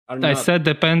I said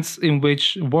depends in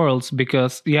which worlds,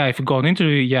 because if you go on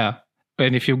interview,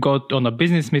 and if you go on a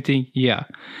business meeting,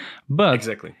 but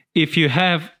exactly. If you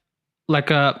have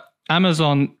like a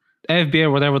Amazon FBA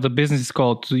or whatever the business is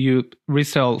called, you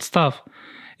resell stuff,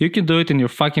 you can do it in your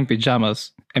fucking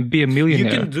pajamas and be a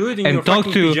millionaire. You can do it in your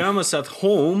fucking pajamas at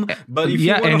home, but if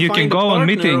you want to find a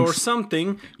partner or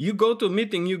something, you go to a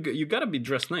meeting, you gotta be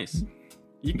dressed nice.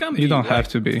 You can't be. You don't have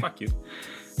to be. Fuck you.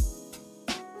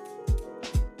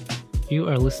 You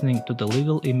are listening to the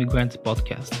Legal Immigrants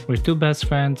Podcast, where two best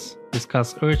friends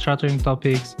discuss earth-shattering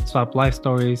topics, swap life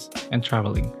stories, and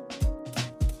traveling.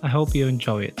 I hope you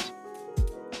enjoy it.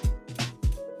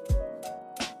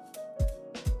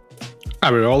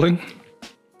 Are we rolling?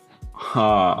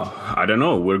 I don't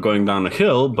know. We're going down a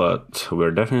hill, but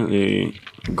we're definitely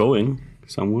going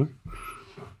somewhere.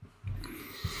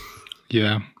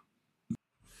 Yeah.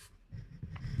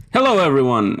 Hello,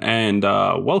 everyone, and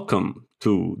welcome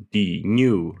to the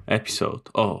new episode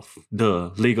of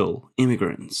The Legal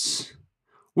Immigrants.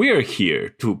 We are here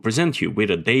to present you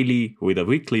with a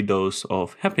weekly dose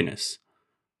of happiness,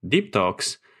 deep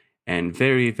talks, and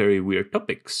very, very weird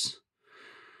topics.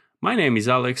 My name is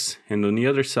Alex, and on the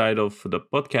other side of the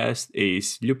podcast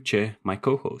is Ljupche, my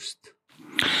co-host.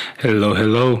 Hello,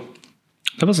 hello.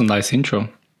 That was a nice intro.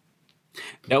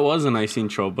 That was a nice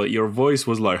intro, but your voice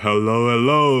was like, hello,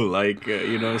 hello, like,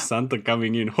 Santa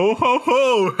coming in, ho, ho,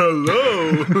 ho,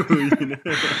 hello.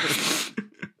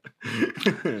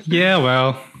 Yeah,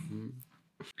 well.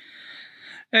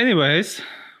 Anyways,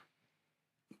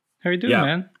 how you doing,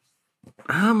 man?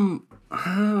 I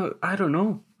don't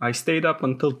know. I stayed up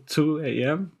until 2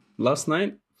 a.m. last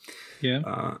night.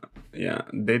 Yeah.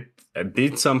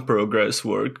 Did some progress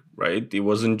work, right? It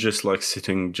wasn't just like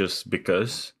sitting just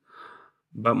because.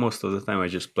 But most of the time I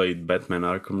just played Batman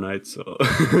Arkham Knight, so...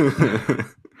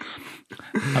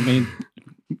 I mean,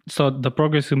 so the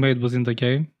progress you made was in the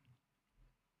game?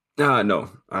 No.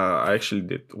 I actually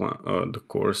did the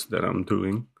course that I'm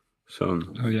doing. So...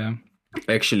 Oh, yeah.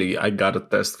 Actually, I got a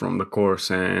test from the course,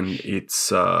 and it's...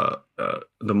 the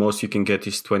most you can get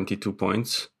is 22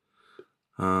 points.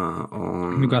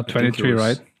 You got 23,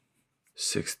 right?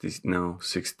 16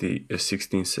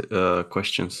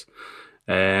 questions.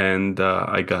 And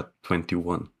I got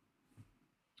 21.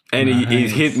 And nice. it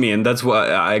hit me, and that's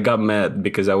why I got mad,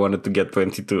 because I wanted to get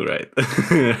 22, right?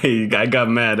 I got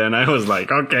mad, and I was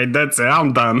like, okay, that's it,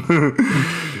 I'm done.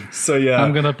 So, yeah.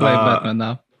 I'm going to play Batman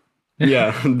now.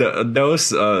 Yeah,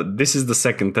 this is the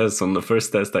second test. On the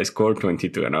first test, I scored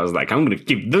 22, and I was like, I'm going to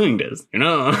keep doing this,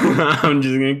 I'm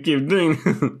just going to keep doing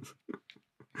this.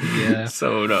 Yeah.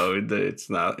 So, no, it's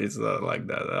not like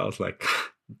that. I was like,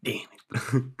 damn it.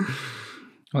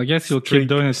 Well, I guess you'll keep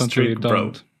doing it until you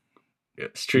don't.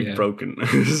 Broken.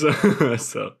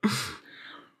 so.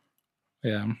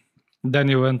 Yeah. Then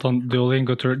you went on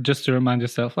Duolingo just to remind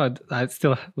yourself, I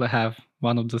still have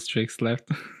one of the streaks left.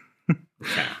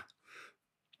 Yeah.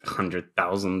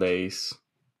 100,000 days.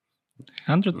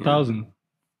 100,000.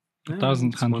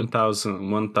 1,000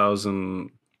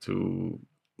 to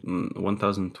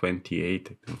 1,028,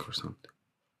 I think, or something.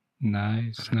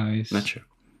 Nice. Not sure.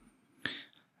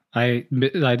 I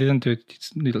didn't do it.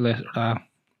 I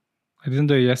didn't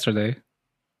do it yesterday.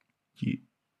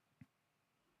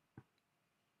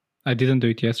 I didn't do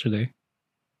it yesterday.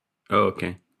 Oh,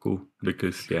 okay, cool.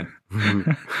 Because yeah,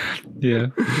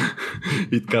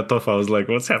 it cut off. I was like,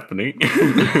 "What's happening?"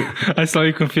 I saw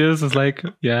you confused. I was like,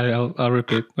 "Yeah, I'll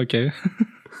repeat." Okay.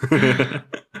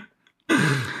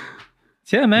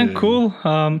 Yeah, man, cool.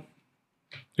 You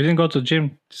didn't go to the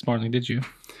gym this morning, did you?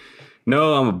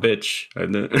 No, I'm a bitch.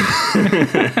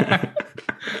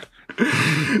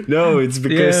 No, it's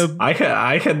because I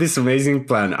had this amazing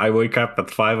plan. I wake up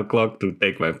at 5 o'clock to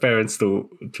take my parents to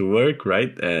work,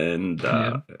 right? And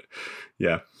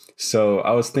so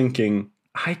I was thinking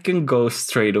I can go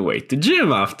straight away to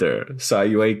gym after. So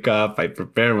I wake up, I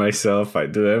prepare myself, I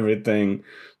do everything,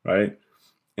 right?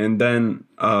 And then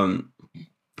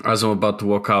as I'm about to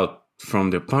walk out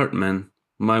from the apartment,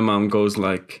 my mom goes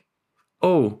like,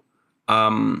 "Oh,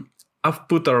 I've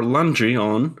put our laundry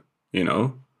on,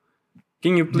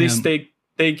 Can you please take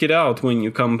it out when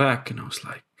you come back?" And I was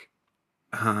like,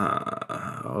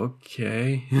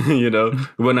 okay.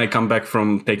 When I come back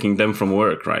from taking them from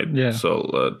work, right? Yeah.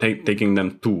 So taking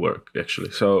them to work,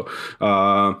 actually. So,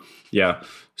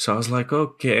 So I was like,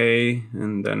 okay.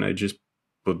 And then I just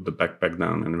put the backpack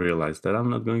down and realized that I'm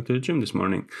not going to the gym this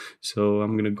morning. So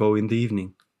I'm going to go in the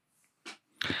evening.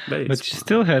 But you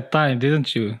still had time,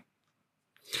 didn't you?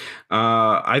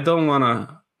 I don't want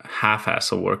to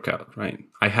half-ass a workout, right?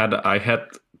 I had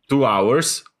 2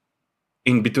 hours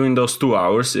in between those 2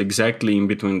 hours, exactly in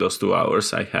between those 2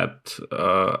 hours, I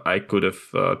could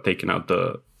have taken out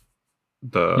the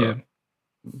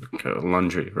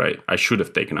laundry, right? I should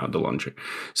have taken out the laundry.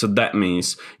 So that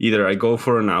means either I go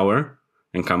for an hour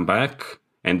and come back,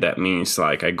 and that means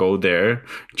like I go there,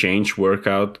 change,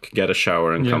 workout, get a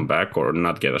shower, and come back, or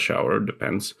not get a shower,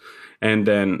 depends. And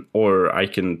then, or I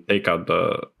can take out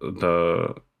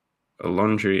the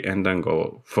laundry and then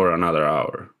go for another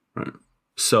hour, right?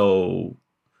 So,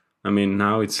 I mean,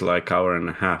 now it's like hour and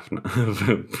a half now,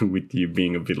 with you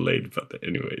being a bit late. But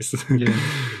anyways,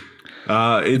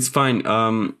 it's fine.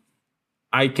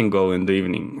 I can go in the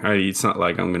evening. It's not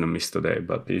like I'm gonna miss today,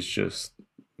 but it's just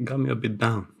got me a bit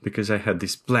down because I had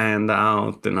this planned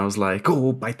out, and I was like,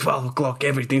 oh, by 12 o'clock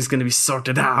everything's gonna be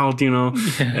sorted out,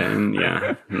 and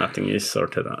nothing is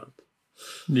sorted out.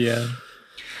 Yeah,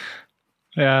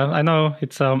 I know.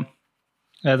 It's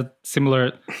I had a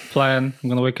similar plan. I'm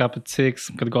gonna wake up at 6.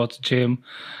 I'm gonna go to the gym.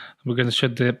 We're gonna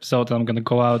shoot the episode, and I'm gonna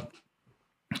go out.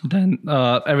 Then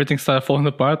everything started falling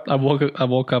apart. I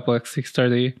woke up like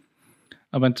 6:30.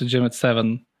 I went to the gym at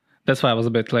 7. That's why I was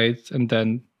a bit late, and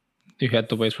then you had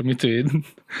to wait for me to eat.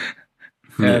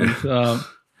 And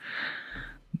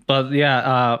but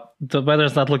the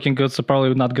weather's not looking good, so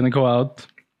probably not gonna go out.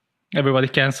 Everybody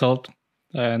canceled,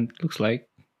 and looks like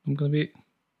I'm gonna be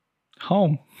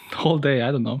home the whole day.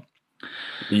 I don't know.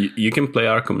 You can play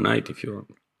Arkham Knight if you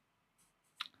want.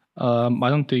 I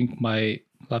don't think my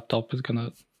laptop is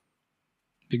gonna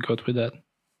be good with that.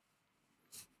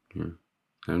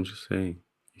 I'm just saying,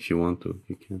 if you want to,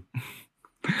 you can.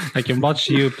 I can watch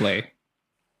you play.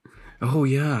 Oh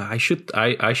yeah, I should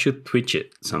Twitch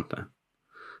it sometime.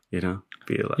 Be like,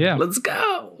 let's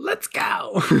go.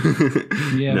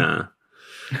 Yeah.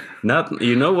 Not.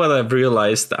 You know what I've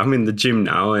realized? I'm in the gym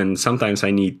now, and sometimes I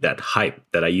need that hype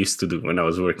that I used to do when I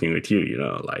was working with you.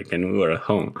 And we were at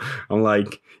home. I'm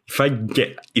like,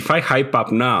 if I hype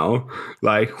up now,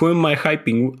 like, who am I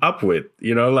hyping up with?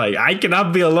 I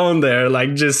cannot be alone there,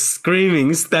 like, just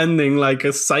screaming, standing like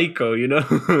a psycho.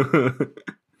 Do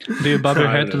you bob your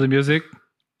head to the music?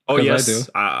 Oh yes,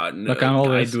 I do. I'm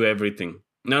always. I do everything.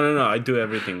 No, I do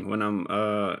everything. When I'm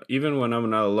even when I'm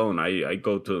not alone, I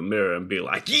go to the mirror and be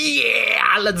like,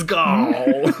 yeah, let's go.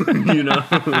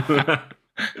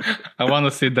 I want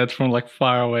to see that from like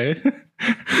far away.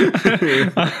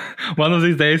 One of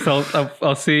these days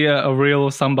I'll see a reel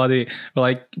of somebody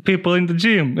like people in the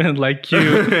gym and like you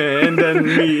and then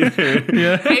me.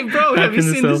 Hey bro, have you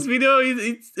seen this video?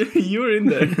 It's you're in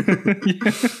there.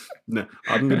 No,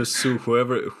 I'm gonna sue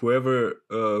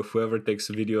whoever takes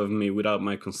a video of me without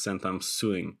my consent. I'm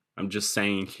suing. I'm just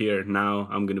saying here now.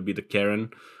 I'm gonna be the Karen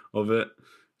of it.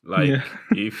 Like,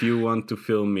 if you want to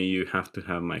film me, you have to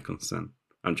have my consent.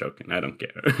 I'm joking. I don't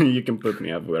care. You can put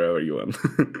me up wherever you want.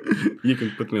 You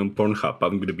can put me on Pornhub.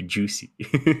 I'm gonna be juicy.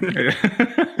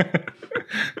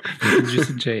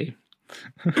 Juicy J.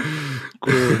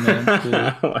 Cool, man. Cool.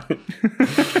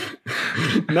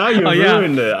 Now you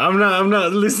ruined it. I'm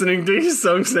not listening to his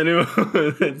songs anymore.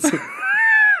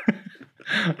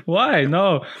 Why?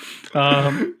 No.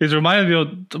 It reminded me of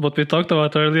what we talked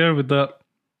about earlier with the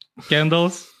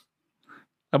candles.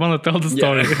 I want to tell the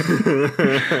story.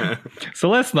 Yeah. So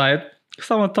last night,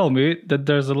 someone told me that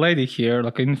there's a lady here,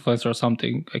 like an influencer or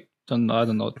something. I don't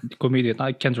know, comedian.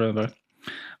 I can't remember.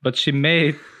 But she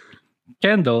made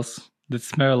candles that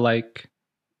smell like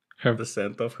the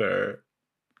scent of her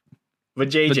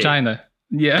vagina.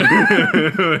 Yeah.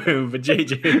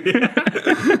 Vajayjay.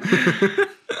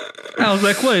 I was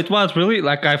like, wait, what? Really?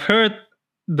 Like, I've heard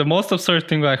the most absurd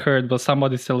thing I heard was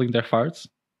somebody selling their farts.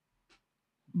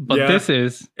 But this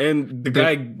is... And the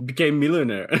guy became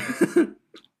millionaire.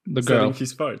 The girl. Selling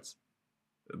his farts.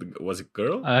 Was it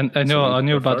girl? I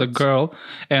knew about the girl.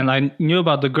 And I knew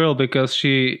about the girl because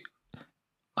she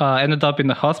ended up in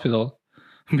the hospital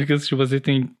because she was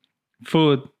eating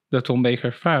food that will make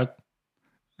her fart.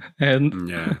 And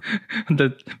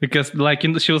that because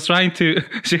she was trying to,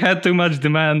 she had too much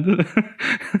demand.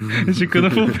 She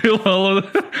couldn't fulfill all of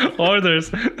the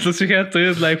orders, so she had to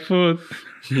eat like food.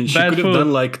 She could have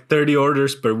done like 30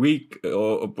 orders per week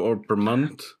or per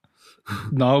month.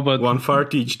 No, but one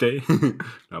fart each day.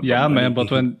 Yeah, man.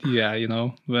 But when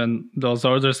when those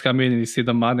orders come in and you see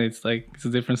the money, it's a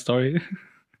different story.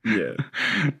 Yeah.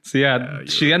 So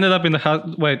she ended up in the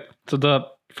so the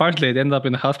fart lady ended up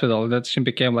in the hospital. That she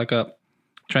became like a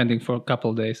trending for a couple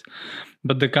of days.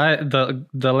 But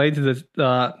the lady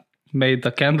that made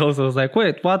the candles, I was like,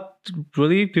 wait, what?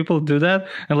 Really? People do that?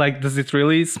 And like, does it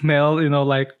really smell?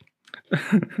 Like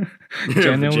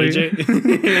genuinely.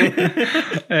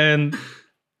 JJ. And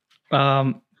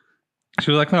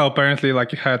She was like, no, apparently,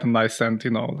 like, it had a nice scent,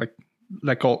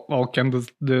 like all candles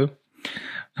do.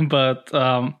 But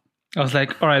I was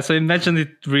like, all right, so imagine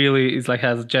it really is like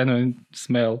has a genuine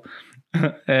smell,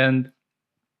 and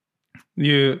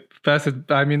you pass it.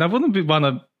 I mean, I wouldn't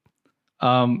wanna,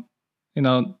 you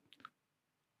know,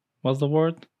 what's the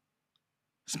word?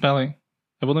 Smelling.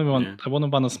 I wouldn't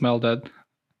want to smell that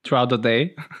throughout the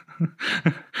day.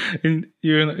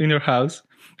 You're in your house,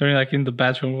 or like in the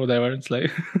bathroom, or whatever. It's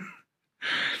like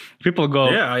people go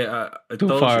I too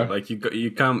told far. you, like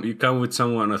you come with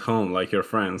someone at home, like your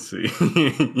friends. You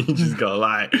just go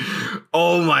like,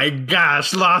 "Oh my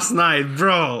gosh, last night,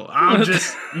 bro!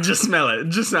 Just smell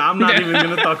it. I'm not even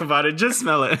gonna talk about it. Just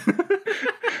smell it."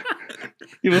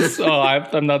 It was. Oh,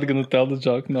 I'm not gonna tell the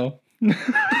joke. No, No,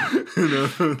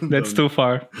 that's too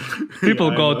far. People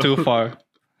go too far.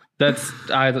 That's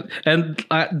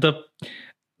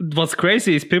what's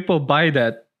crazy is people buy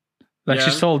that. Like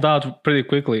she sold out pretty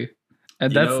quickly,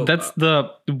 and that's the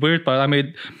weird part. I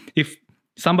mean, if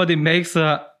somebody makes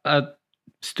a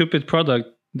stupid product,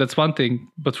 that's one thing,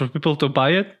 but for people to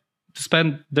buy it, to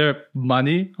spend their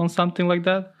money on something like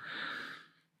that,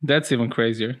 that's even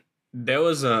crazier. There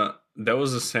was a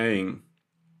saying: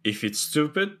 if it's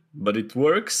stupid but it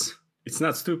works, it's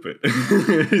not stupid.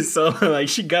 So like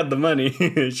she got the money,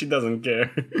 she doesn't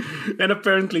care, and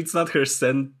apparently it's not her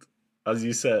scent, as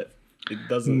you said. It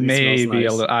doesn't. Maybe it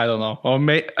smells nice. I don't know. Or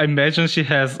I imagine she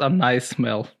has a nice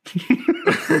smell. And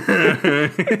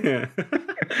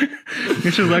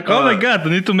she's like, "Oh my god, I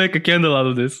need to make a candle out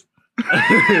of this."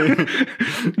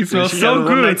 It smells so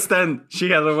good. She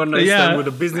had a one night stand with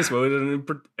a businessman, with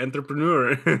an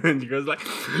entrepreneur, and she goes like,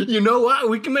 "You know what?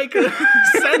 We can make a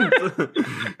scent.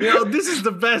 This is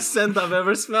the best scent I've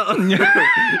ever smelled.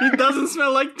 It doesn't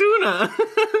smell like tuna."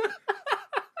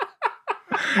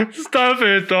 Stop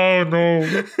it! Oh no!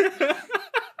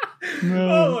 No.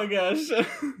 Oh my gosh!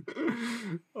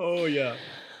 Oh yeah!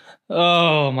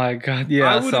 Oh my god!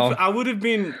 Yeah. I would have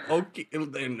been okay.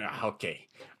 Okay.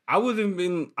 I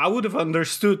would have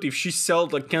understood if she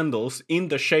sold the candles in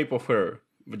the shape of her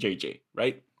JJ,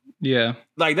 right? Yeah.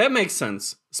 Like that makes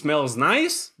sense. Smells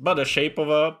nice, but the shape of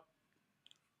a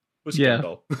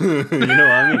candle. You know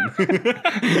what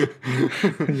I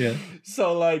mean? Yeah.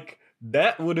 So like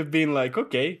that would have been like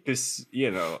okay, because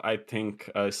I think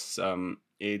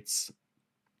it's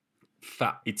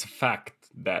a fact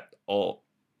that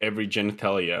every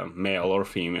genitalia, male or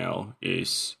female,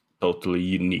 is totally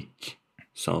unique.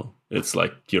 So it's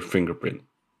like your fingerprint.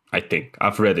 I think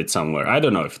I've read it somewhere. I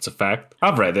don't know if it's a fact.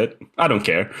 I've read it. I don't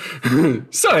care.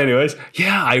 So, anyways,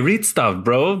 yeah, I read stuff,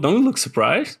 bro. Don't look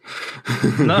surprised.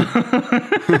 No.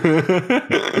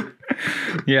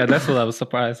 Yeah, that's what I was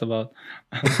surprised about.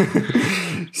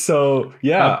 So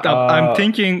yeah, I'm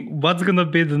thinking, what's gonna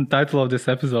be the title of this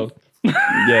episode?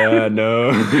 Yeah,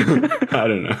 no, I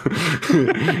don't know.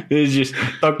 It's just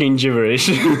talking gibberish.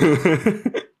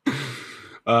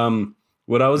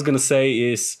 What I was gonna say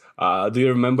is, do you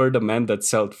remember the man that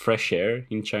sold fresh air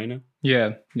in China?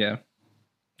 Yeah, I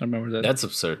remember that. That's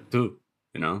absurd too,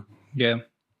 Yeah.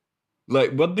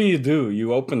 Like, what do?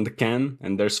 You open the can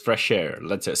and there's fresh air.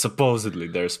 Let's say, supposedly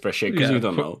there's fresh air, because you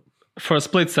don't know. For a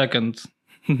split second,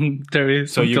 there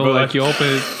is. So you go like, you open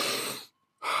it.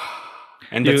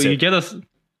 And that's you get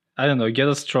you get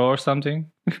a straw or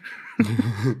something.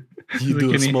 You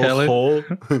do a small hole.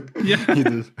 Yeah.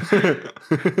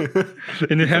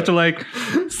 And you have to like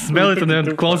smell it and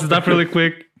then close it up really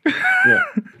quick. Yeah.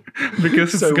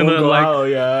 Because it's gonna like out,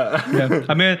 yeah.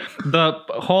 I mean, the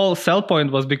whole sell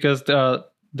point was because there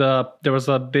was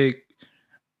a big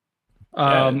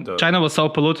China was so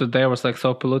polluted, they was like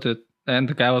so polluted, and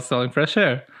the guy was selling fresh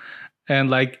air. And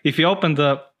like if you open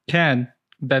the can,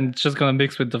 then it's just gonna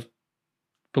mix with the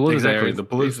polluted air.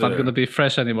 It's not gonna be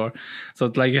fresh anymore. So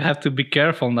like you have to be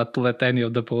careful not to let any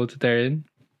of the polluted air in.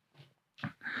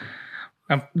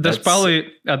 There's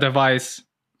probably a device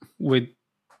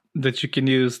that you can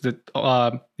use that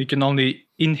you can only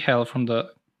inhale from the,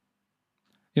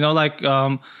 like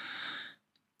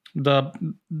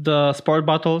the sport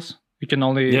bottles. You can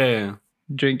only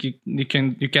drink. You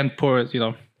can't pour it.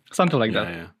 Something like that.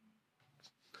 Yeah.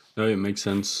 No, it makes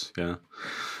sense. Yeah.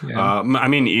 I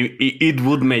mean, it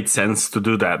would make sense to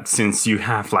do that since you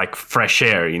have like fresh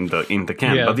air in the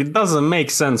can, but it doesn't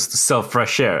make sense to sell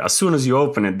fresh air. As soon as you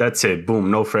open it, that's it. Boom,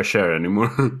 no fresh air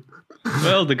anymore.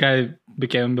 Well, the guy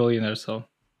became a millionaire, so.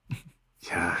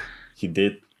 Yeah, he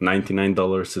did.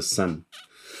 $99 a cent.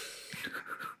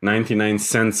 99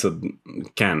 cents a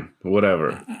can,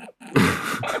 whatever.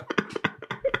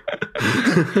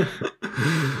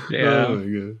 Yeah. Oh my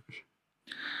god.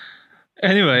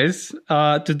 Anyways,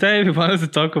 today we wanted to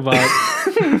talk about.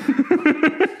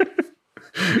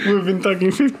 We've been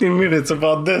talking 15 minutes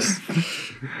about this.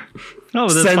 Oh,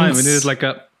 that's fine.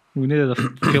 We needed a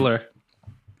filler.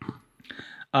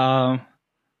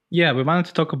 Yeah, we wanted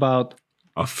to talk about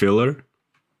a filler.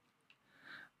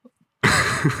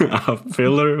 A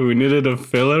filler. We needed a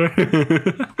filler.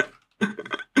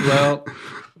 Well,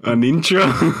 an intro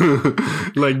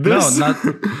like this. No, not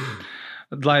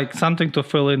like something to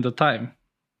fill in the time.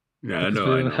 Yeah, I know.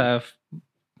 We didn't have,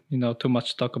 too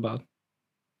much to talk about.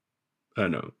 I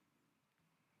know.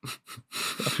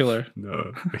 A filler.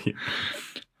 No.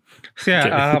 So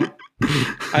yeah, okay.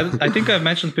 I think I've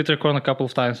mentioned Peter Korn a couple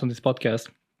of times on this podcast,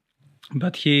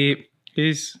 but he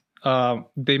is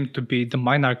deemed to be the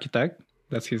mind architect.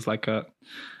 That's his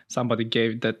somebody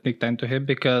gave that nickname to him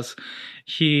because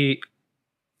he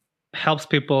helps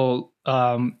people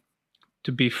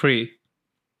to be free,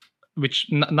 which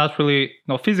not really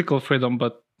physical freedom,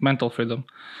 but mental freedom,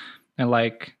 and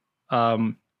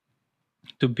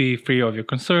to be free of your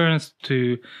concerns,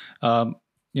 to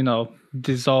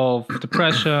dissolve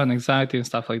depression, anxiety, and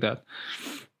stuff like that.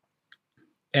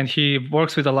 And he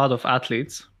works with a lot of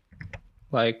athletes,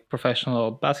 like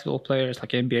professional basketball players,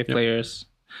 like NBA players,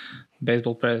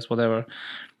 baseball players, whatever.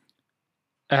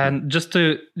 And just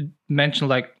to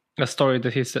mention a story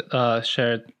that he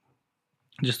shared,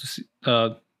 just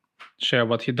to share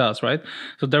what he does, right?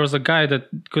 So there was a guy that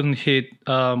couldn't hit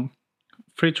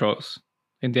free throws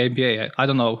in the NBA. I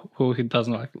don't know who, he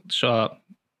doesn't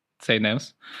say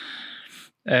names.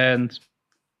 And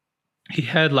he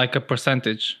had a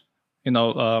percentage,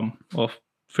 of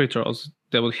free throws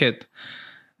that would hit.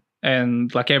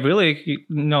 And every league,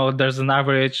 there's an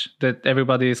average that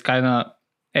everybody is kind of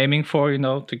aiming for,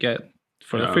 to get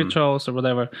for the free throws or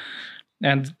whatever.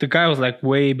 And the guy was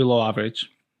way below average.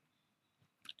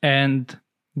 And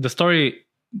the story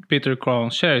Peter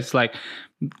Krohn shares,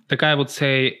 the guy would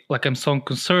say, I'm so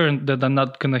concerned that I'm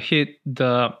not gonna hit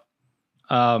the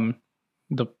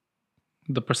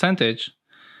percentage,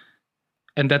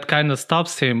 and that kind of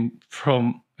stops him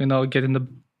from getting the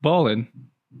ball in,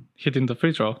 hitting the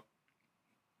free throw.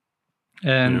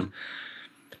 And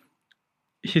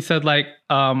he said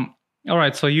all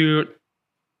right, so you're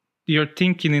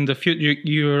thinking in the future,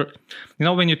 you're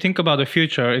when you think about the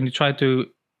future and you try to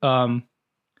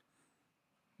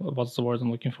what's the word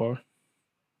I'm looking for?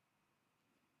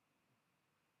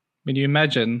 When you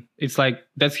imagine, it's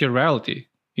that's your reality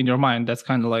in your mind. That's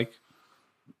kind of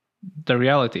the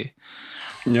reality.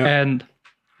 Yeah. And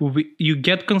you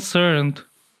get concerned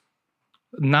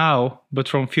now, but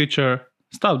from future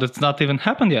stuff that's not even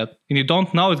happened yet, and you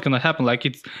don't know it's gonna happen.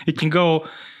 It can go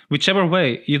whichever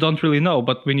way, you don't really know.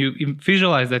 But when you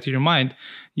visualize that in your mind,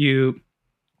 you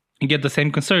get the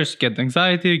same concerns, you get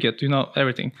anxiety, you get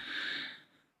everything.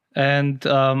 And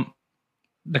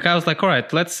the guy was all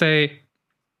right, let's say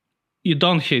you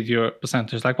don't hit your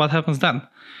percentage. What happens then?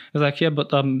 It's yeah,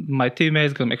 but my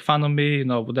teammates gonna make fun of me,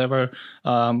 whatever.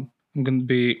 I'm gonna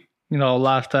be,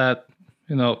 laughed at,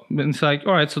 and it's all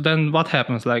right, so then what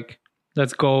happens?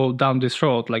 Let's go down this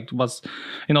road. What's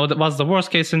the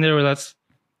worst case scenario? Let's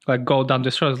go down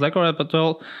this road. It's all right, but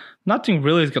nothing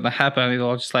really is gonna happen.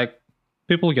 Just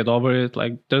people get over it.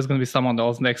 There's gonna be someone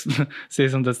else next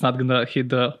season that's not gonna hit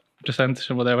the percentage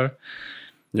or whatever.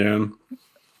 Yeah.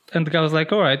 And the guy was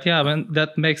all right, yeah, man,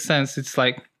 that makes sense. It's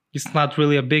it's not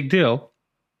really a big deal.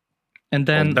 And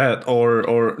then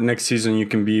or next season you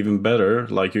can be even better.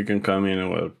 You can come in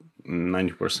at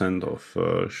 90%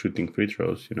 of shooting free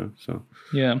throws, so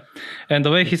yeah. And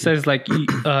the way he says,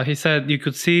 he said you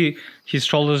could see his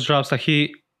shoulders drops.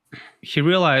 He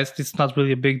realized it's not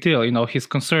really a big deal. His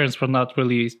concerns were not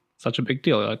really such a big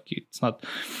deal. It's not.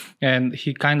 And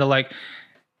he kind of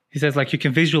he says you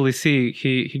can visually see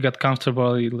he got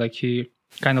comfortable. He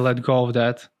kind of let go of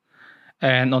that.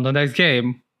 And on the next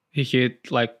game, he hit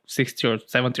 60 or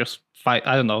 70 or 5.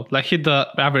 I don't know. Hit the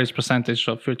average percentage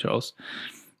of free throws.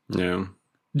 Yeah.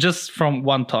 Just from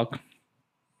one talk.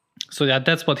 So yeah,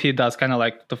 that's what he does. Kind of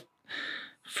the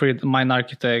free mind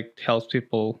architect, helps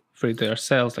people free their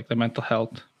selves, their mental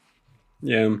health.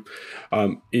 Yeah.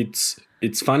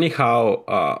 It's funny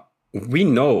how we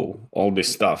know all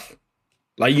this stuff.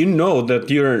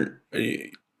 That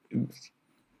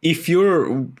if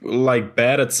you're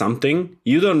bad at something,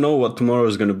 you don't know what tomorrow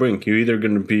is going to bring. You're either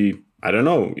going to be, I don't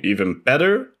know, even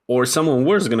better, or someone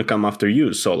worse is going to come after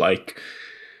you. So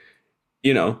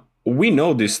we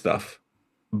know this stuff,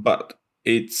 but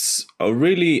it's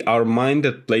really our mind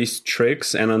that plays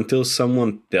tricks. And until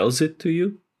someone tells it to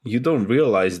you, you don't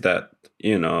realize that,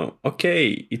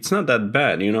 okay, it's not that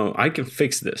bad. I can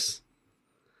fix this.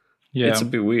 Yeah. It's a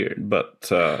bit weird, but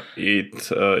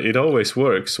it always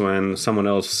works when someone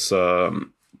else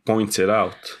points it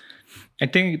out. I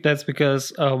think that's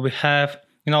because we have,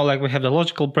 like we have the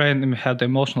logical brain and we have the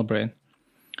emotional brain.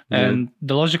 And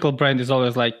the logical brain is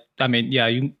always like,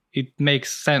 it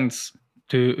makes sense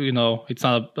to, it's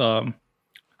not,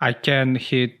 I can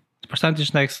hit the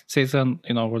percentage next season,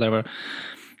 whatever.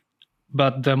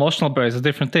 But the emotional brain is a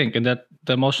different thing. And that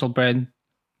the emotional brain,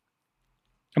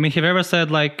 have you ever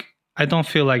said, like, I don't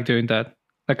feel like doing that?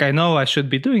 Like, I know I should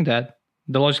be doing that.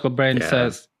 The logical brain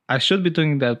says, I should be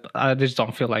doing that, but I just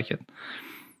don't feel like it.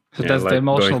 So that's like the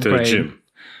emotional going to brain. The gym.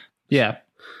 Yeah.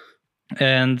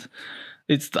 And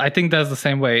I think that's the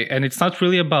same way. And it's not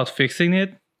really about fixing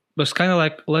it, but it's kind of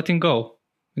like letting go.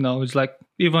 It's like,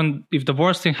 even if the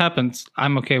worst thing happens,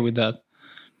 I'm okay with that.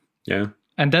 Yeah.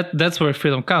 And that's where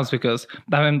freedom comes, because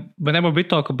whenever we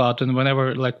talk about it and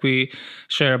whenever like we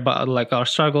share about like our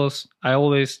struggles, I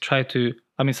always try to,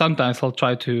 sometimes I'll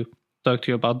try to talk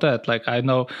to you about that. Like, I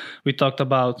know we talked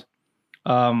about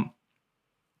when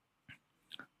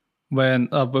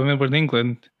we were in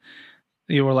England,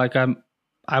 you were like, I'm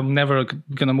never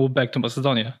gonna move back to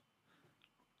Macedonia.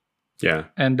 Yeah.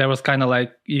 And there was kind of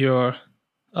like your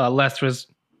last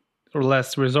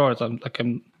resort.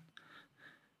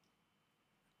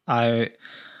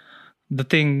 The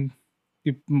thing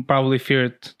you probably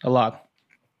feared a lot.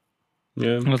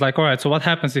 Yeah. It was like, all right, so what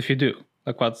happens if you do?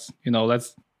 Like, let's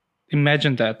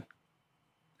imagine that.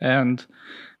 And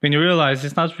when you realize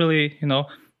it's not really,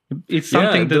 it's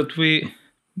something that we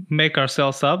make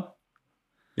ourselves up.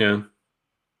 Yeah.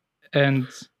 And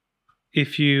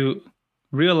if you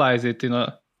realize it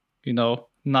not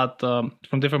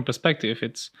from different perspective,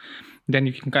 then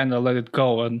you can kind of let it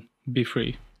go and be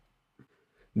free.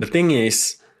 The thing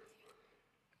is,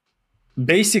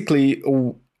 basically,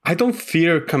 I don't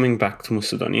fear coming back to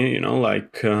Macedonia,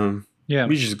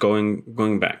 we're just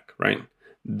going back, right?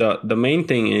 The main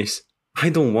thing is, I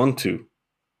don't want to.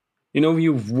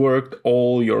 You've worked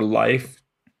all your life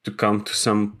to come to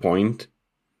some point,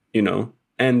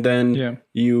 and then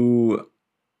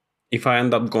if I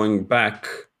end up going back,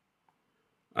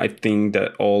 I think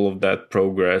that all of that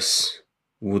progress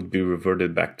would be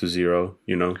reverted back to zero,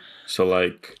 So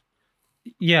like,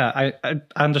 yeah, I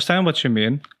understand what you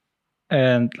mean,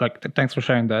 and like, thanks for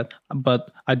sharing that.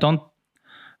 But I don't.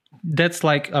 That's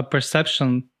like a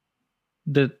perception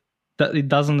that it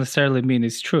doesn't necessarily mean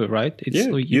it's true, right?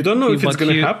 You don't know if it's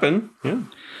going to happen. Yeah.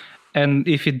 And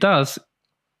if it does,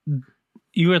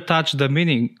 you attach the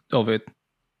meaning of it.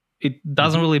 It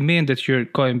doesn't really mean that you're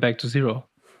going back to zero.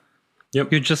 Yep.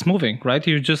 You're just moving, right?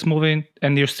 You're just moving,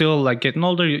 and you're still like getting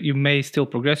older. You may still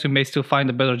progress. You may still find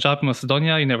a better job in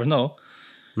Macedonia. You never know.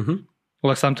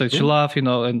 Like sometimes you laugh,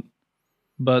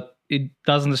 but it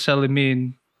doesn't necessarily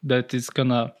mean that it's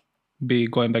gonna be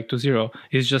going back to zero.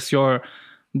 It's just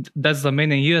that's the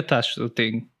meaning you attach to the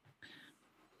thing.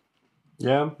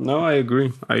 Yeah, no, I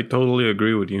agree. I totally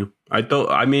agree with you. I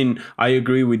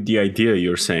agree with the idea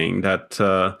you're saying that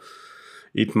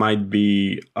it might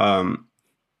be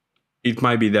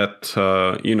that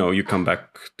you come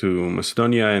back to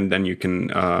Macedonia and then you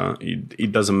can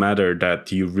it doesn't matter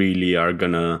that you really are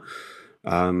gonna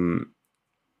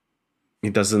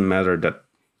it doesn't matter that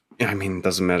it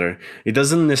doesn't matter. It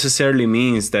doesn't necessarily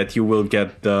means that you will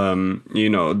get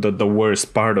the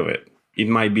worst part of it. It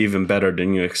might be even better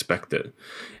than you expected.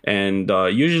 And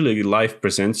usually life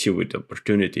presents you with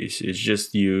opportunities. It's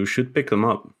just you should pick them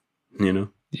up,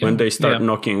 When they start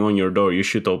knocking on your door, you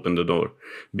should open the door,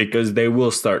 because they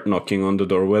will start knocking on the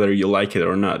door whether you like it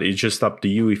or not. It's just up to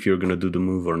you if you're going to do the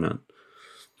move or not.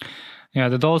 Yeah,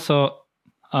 that also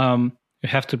you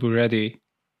have to be ready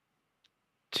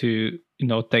to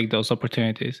take those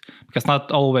opportunities, because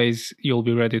not always you'll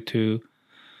be ready to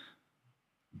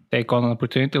take on an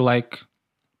opportunity. Like,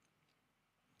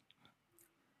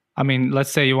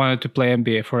 let's say you wanted to play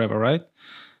NBA forever, right?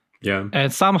 Yeah.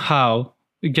 And somehow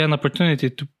you get an opportunity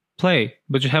to play,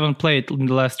 but you haven't played in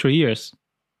the last 3 years.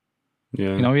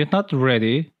 Yeah. You're not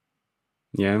ready.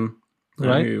 Yeah.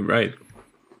 Right. Right.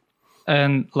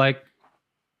 And like,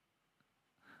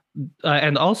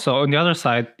 and also on the other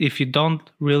side, if you don't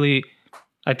really,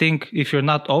 I think if you're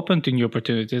not open to new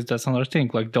opportunities, that's another thing.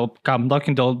 Like, they'll come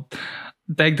knocking, they'll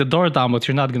take the door down, but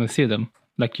you're not going to see them.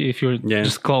 Like, if you're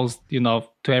just closed, to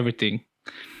everything.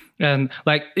 And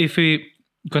like, if we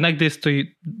connect this to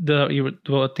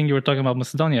the thing you were talking about,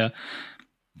 Macedonia,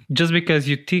 just because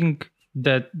you think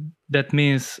that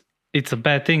means it's a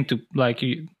bad thing to, like,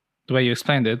 the way you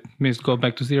explained it means go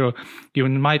back to zero, you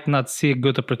might not see a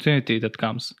good opportunity that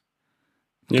comes,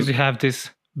 because you have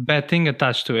this bad thing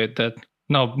attached to it that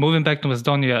no, moving back to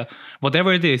Macedonia,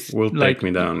 whatever it is, will take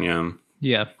me down. Yeah.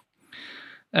 Yeah.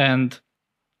 And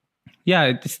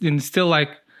yeah, it's still like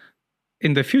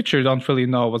in the future, you don't really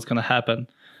know what's going to happen.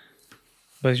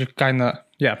 But you kind of,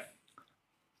 yeah.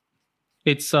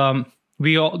 It's, all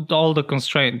the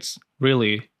constraints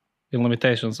really and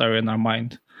limitations are in our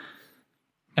mind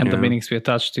and the meanings we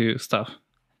attach to stuff.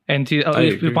 And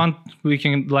if we want, we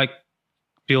can like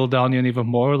build down even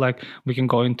more. Like we can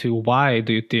go into why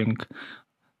do you think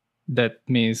that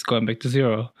means going back to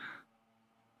zero?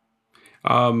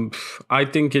 I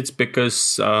think it's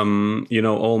because,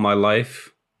 all my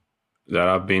life that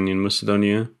I've been in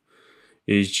Macedonia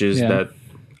is just that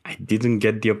I didn't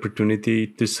get the opportunity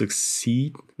to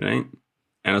succeed, right?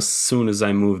 And as soon as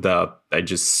I moved out, I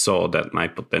just saw that my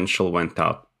potential went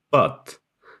out. But,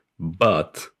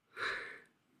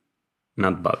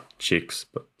 not butt cheeks,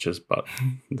 but just butt,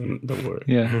 the word.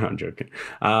 Yeah. I'm joking.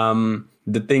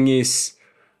 The thing is,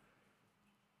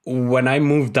 when I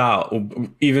moved out,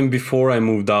 even before I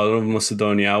moved out of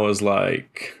Macedonia, I was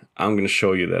like, I'm going to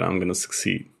show you that I'm going to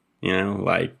succeed.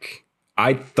 Like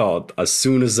I thought as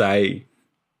soon as I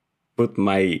put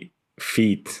my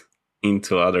feet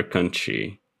into other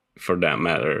country, for that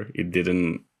matter, it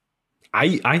didn't,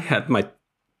 I had my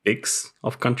picks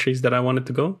of countries that I wanted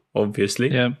to go,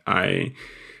 obviously.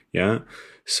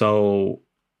 So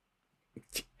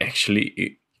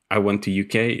actually I went to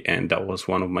UK and that was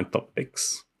one of my top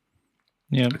picks.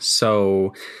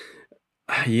 So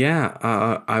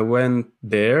I went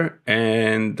there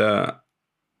and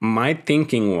my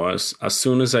thinking was, as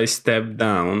soon as I step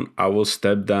down, I will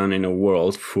step down in a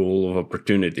world full of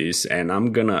opportunities and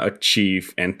I'm going to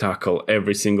achieve and tackle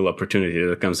every single opportunity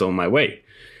that comes on my way.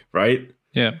 Right?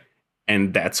 Yeah.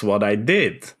 And that's what I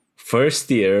did.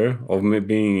 First year of me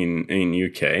being in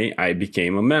UK, I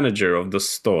became a manager of the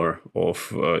store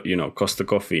of, Costa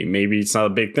Coffee. Maybe it's not a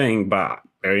big thing, but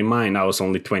bear in mind, I was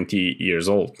only 20 years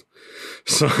old.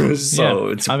 So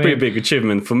it's a pretty big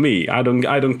achievement for me. I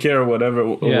don't care what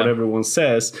everyone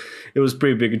says. It was a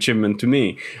pretty big achievement to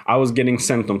me. I was getting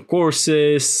sent on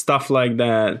courses, stuff like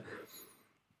that.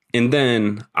 And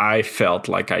then I felt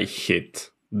like I hit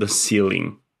the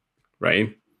ceiling,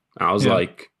 right? I was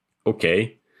like,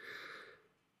 okay,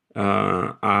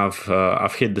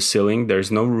 I've hit the ceiling.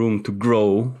 There's no room to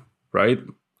grow, right?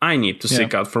 I need to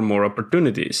seek out for more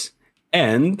opportunities.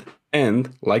 And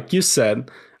like you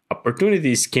said,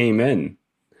 opportunities came in.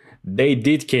 They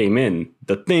did came in.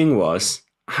 The thing was,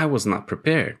 I was not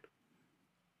prepared.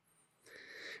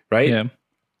 Right? Yeah.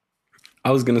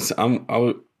 I was gonna say,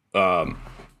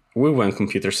 we went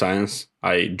computer science.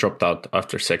 I dropped out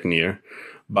after second year,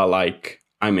 but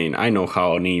I know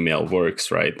how an email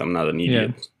works, right? I'm not an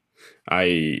idiot.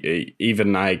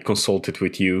 I consulted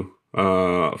with you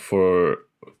for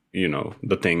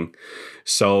the thing,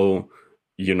 so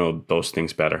those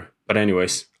things better. But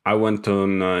anyways, I went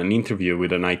on an interview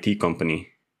with an IT company,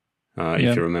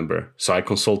 if you remember. So I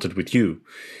consulted with you,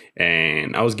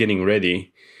 and I was getting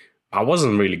ready. I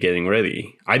wasn't really getting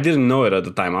ready. I didn't know it at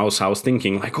the time. I was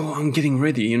thinking like, oh, I'm getting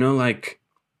ready,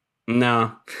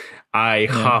 nah. I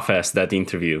half-assed that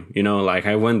interview,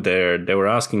 I went there, they were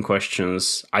asking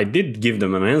questions. I did give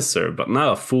them an answer, but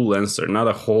not a full answer, not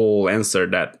a whole answer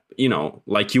that,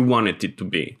 like you wanted it to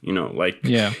be,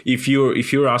 if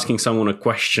you're asking someone a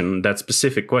question, that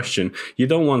specific question, you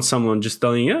don't want someone just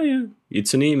telling,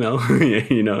 it's an email,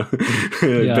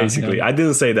 basically. I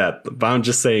didn't say that, but I'm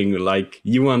just saying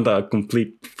you want a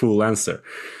complete full answer.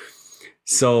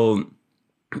 So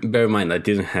bear in mind, I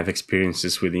didn't have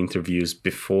experiences with interviews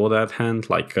before that hand,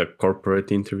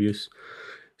 corporate interviews.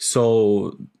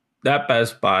 So that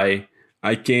passed by.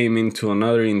 I came into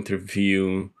another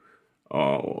interview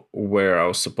where I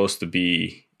was supposed to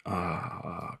be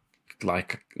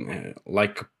like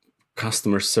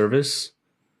customer service,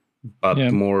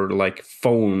 but more like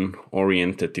phone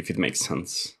oriented, if it makes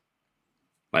sense.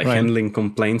 Handling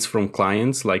complaints from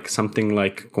clients, something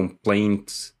like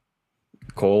complaint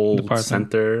call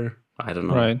center, I don't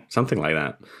know, something like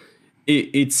that.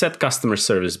 It said customer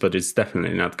service, but it's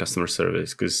definitely not customer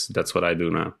service because that's what I do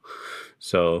now.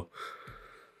 So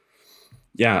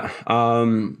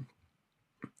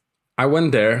I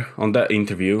went there on that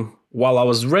interview while I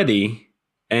was ready,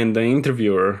 and the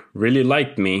interviewer really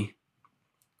liked me.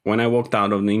 When I walked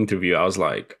out of the interview, I was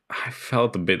like, I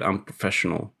felt a bit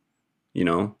unprofessional.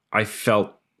 I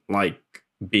felt like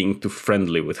being too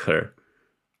friendly with her.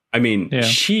 I mean,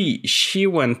 she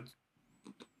went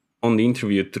on the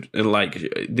interview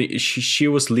she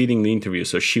was leading the interview,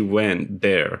 so she went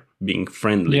there being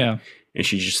friendly, and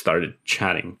she just started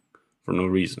chatting for no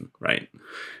reason, right?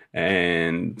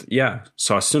 And yeah,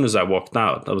 so as soon as I walked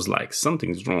out, I was like,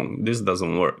 something's wrong. This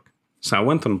doesn't work. So I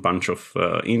went on a bunch of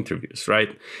interviews, right?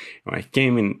 When I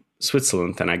came in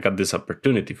Switzerland and I got this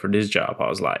opportunity for this job, I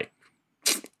was like,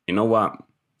 you know what?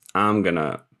 I'm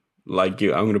gonna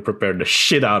prepare the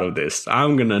shit out of this.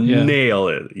 I'm gonna nail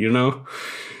it, you know?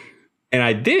 And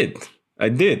I did.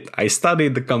 I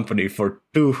studied the company for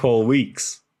 2 whole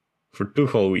weeks.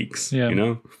 You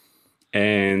know?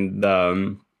 And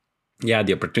the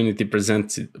opportunity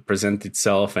presents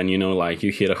itself, and you know, like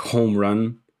you hit a home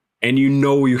run, and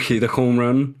you hit a home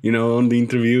run, you know, on the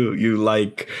interview. You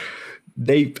like,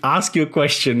 they ask you a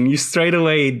question, you straight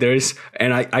away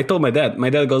and I told my dad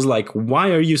goes like,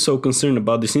 why are you so concerned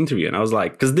about this interview? And I was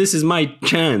like, because this is my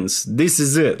chance. This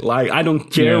is it. Like, I don't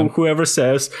care whoever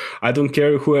says, I don't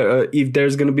care if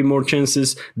there's going to be more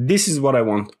chances. This is what I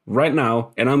want right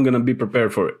now, and I'm going to be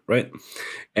prepared for it, right?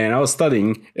 And I was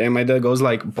studying, and my dad goes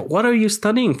like, but what are you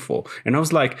studying for? And I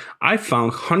was like, I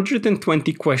found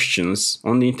 120 questions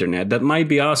on the internet that might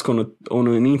be asked on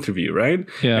an interview, right?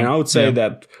 Yeah. And I would say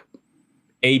that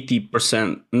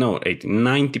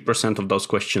 90% of those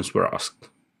questions were asked,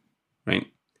 right?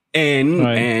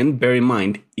 And bear in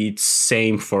mind, it's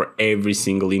same for every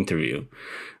single interview.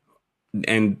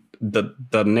 And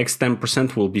the next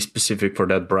 10% will be specific for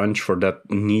that branch, for that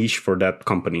niche, for that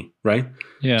company, right?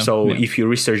 Yeah. So if you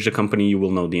research the company, you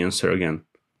will know the answer again.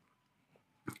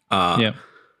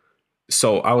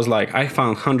 So I was like, I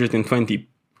found 120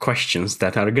 questions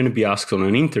that are going to be asked on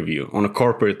an interview, on a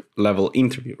corporate level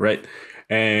interview, right?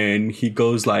 And he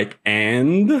goes like,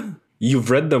 and you've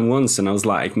read them once? And I was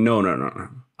like, no.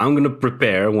 I'm going to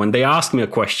prepare. When they ask me a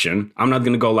question, I'm not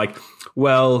going to go like,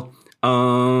 well,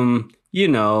 you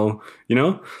know,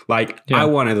 like I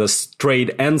wanted a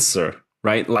straight answer,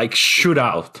 right? Like shoot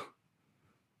out.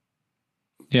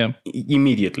 Yeah.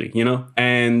 Immediately, you know,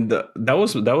 and that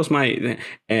was my,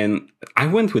 and I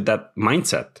went with that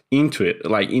mindset into it,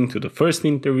 like into the first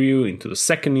interview, into the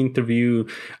second interview.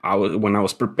 When I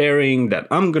was preparing, that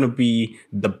I'm gonna be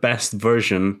the best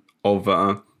version of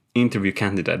an interview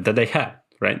candidate that they had,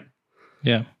 right?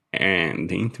 Yeah. And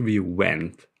the interview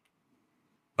went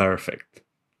perfect,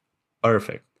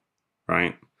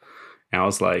 right? And I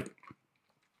was like,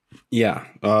 yeah.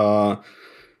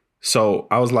 So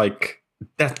I was like,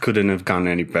 that couldn't have gone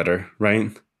any better, right?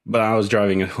 But I was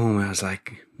driving at home, and I was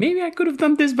like, maybe I could have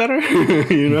done this better,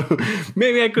 you know?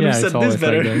 Maybe I could have said this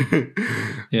better. Like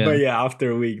But yeah, after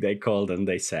a week, they called and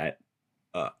they said,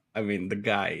 the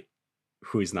guy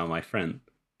who is now my friend,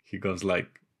 he goes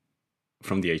like,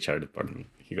 from the HR department,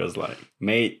 he goes like,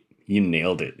 mate, you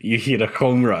nailed it. You hit a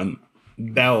home run.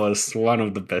 That was one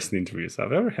of the best interviews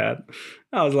I've ever had.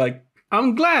 I was like,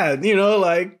 I'm glad, you know,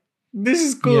 like, this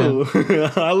is cool.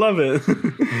 Yeah. I love it.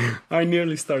 I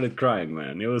nearly started crying,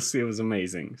 man. It was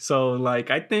amazing. So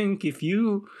like, I think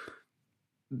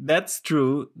that's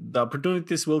true. The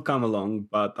opportunities will come along,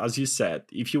 but as you said,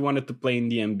 if you wanted to play in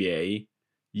the NBA,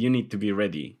 you need to be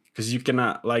ready, because you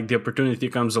cannot, like, the opportunity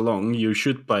comes along, you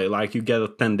should play, like you get a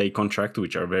 10-day contract,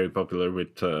 which are very popular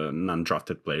with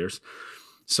non-drafted players.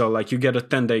 So like you get a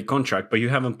 10-day contract, but you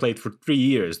haven't played for 3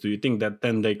 years. Do you think that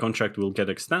 10-day contract will get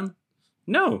extended?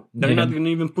 No, they're not going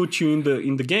to even put you in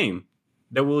the game.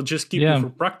 They will just keep you for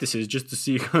practices just to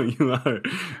see how you are.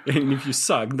 And if you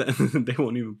suck, then they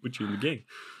won't even put you in the game.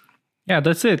 Yeah,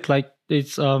 that's it. Like,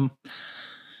 it's I've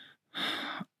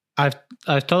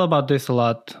thought about this a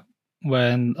lot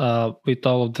when with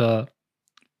all of the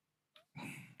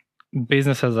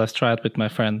businesses I've tried with my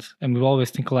friends, and we always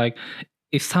think like,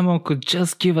 if someone could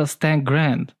just give us 10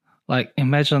 grand, like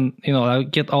imagine, you know, I'll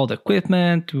get all the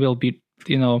equipment, we'll be,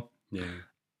 you know,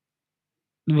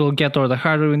 we'll get all the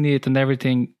hardware we need and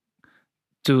everything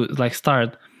to like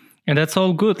start. And that's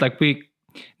all good. Like, we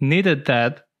needed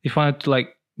that if we wanted to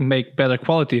like make better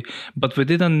quality, but we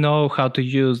didn't know how to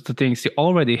use the things we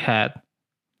already had,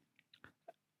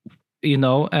 you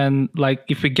know. And like,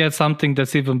 if we get something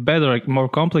that's even better, like more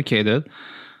complicated,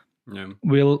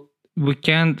 we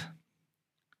can't,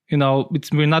 you know,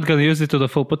 we're not going to use it to the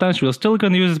full potential. We're still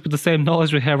going to use it with the same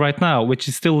knowledge we have right now, which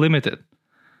is still limited.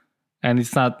 And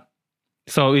it's not,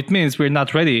 so it means we're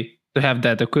not ready to have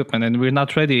that equipment, and we're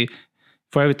not ready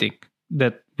for everything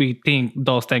that we think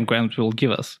those 10 grand will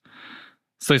give us.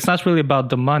 So it's not really about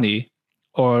the money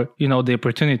or, you know, the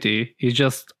opportunity. It's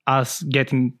just us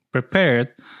getting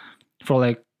prepared for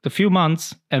like a few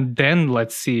months, and then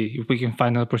let's see if we can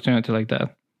find an opportunity like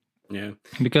that. Yeah.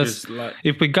 Because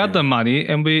if we got the money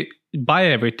and we buy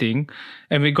everything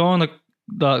and we go on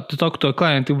to talk to a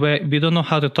client, we don't know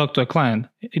how to talk to a client.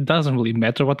 It doesn't really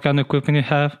matter what kind of equipment you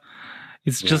have.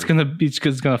 It's just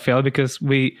gonna fail, because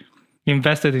we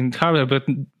invested in hardware, but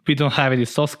we don't have any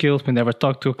soft skills. We never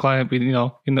talk to a client. We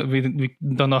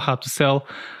don't know how to sell,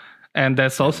 and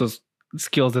that's also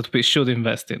skills that we should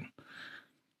invest in.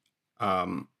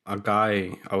 A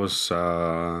guy I was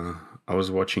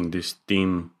watching this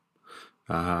Tim.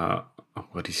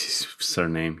 What is his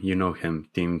surname? You know him,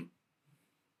 Tim.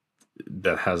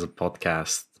 That has a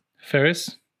podcast.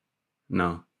 Ferris?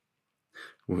 No.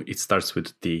 It starts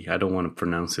with T. I don't want to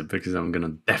pronounce it because I'm going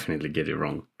to definitely get it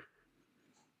wrong.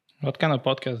 What kind of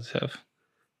podcast does it have?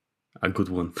 A good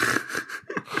one.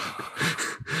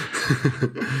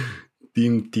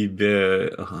 Tim Tibe.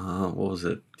 What was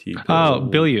it? Tibe. Oh,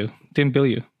 Billieu. Tim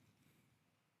Billieu.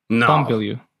 No. Tom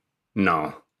Billieu.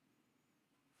 No.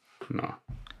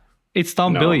 It's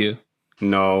Tom Billieu.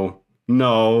 No,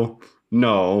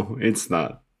 it's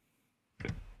not.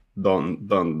 Don't.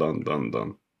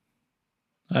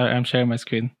 I'm sharing my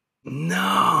screen.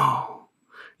 No,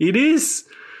 it is.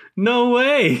 No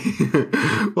way.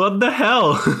 What the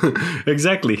hell?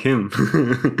 Exactly him.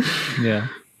 Yeah.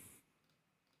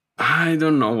 I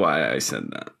don't know why I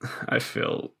said that. I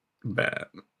feel bad.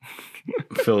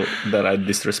 I feel that I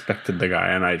disrespected the guy,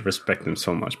 and I respect him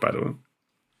so much, by the way.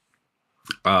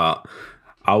 I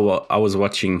was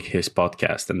watching his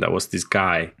podcast, and there was this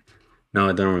guy. Now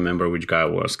I don't remember which guy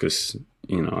it was, because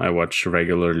I watch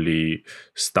regularly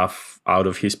stuff out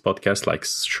of his podcast, like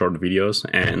short videos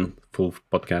and full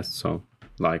podcasts. So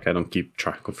I don't keep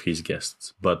track of his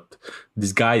guests. But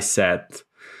this guy said,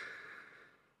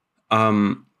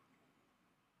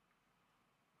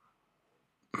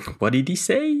 what did he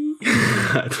say?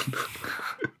 I don't know.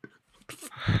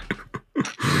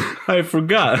 I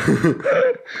forgot.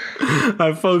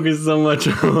 I focused so much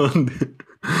on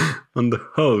the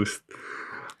host.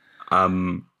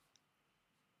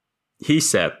 He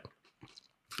said,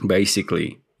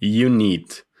 basically, you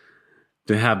need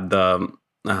to have the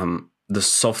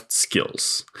soft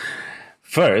skills.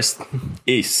 First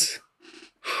is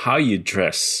how you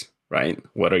dress, right?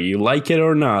 Whether you like it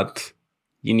or not,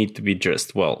 you need to be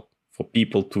dressed well for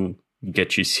people to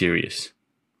get you serious.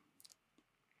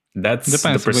 That's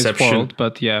depends the perception. Which world,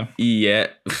 but yeah. Yeah,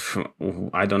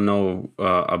 I don't know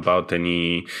about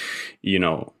any,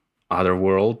 other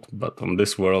world, but on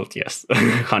this world, yes,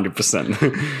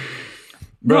 100%.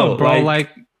 Bro,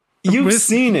 you've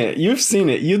seen it.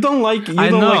 You don't like to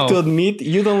admit,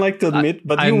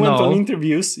 but you went on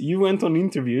interviews. You went on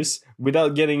interviews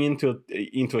without getting into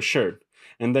a shirt,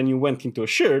 and then you went into a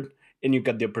shirt, and you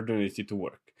got the opportunity to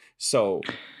work. So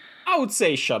I would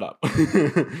say shut up.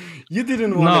 You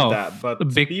didn't want that, but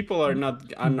people are not.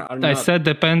 I said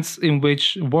depends in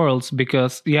which worlds,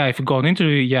 because if you go on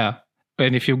interview,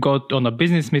 and if you go on a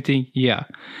business meeting,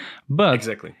 but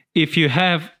exactly. If you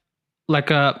have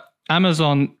like a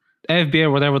Amazon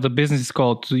FBA, whatever the business is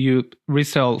called, you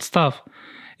resell stuff,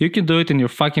 you can do it in your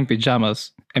fucking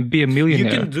pajamas and be a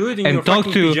millionaire. You can do it in your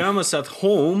fucking pajamas at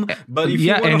home, but if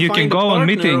you want to find a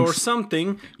partner or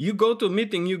something, you go to a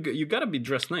meeting, you gotta be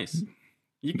dressed nice.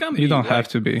 You can't be. You don't have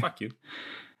to be. Fuck you,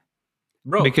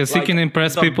 bro. Because you can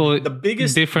impress people. The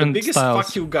biggest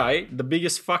styles. The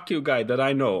biggest fuck you guy that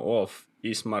I know of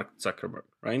is Mark Zuckerberg,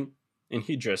 right? And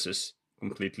he dresses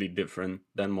completely different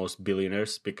than most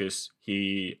billionaires because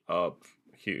he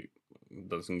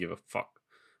doesn't give a fuck.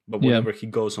 But whenever he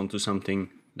goes onto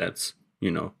something that's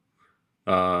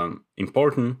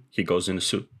important, he goes in a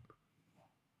suit.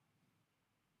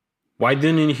 Why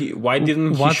didn't he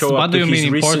show up to his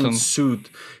recent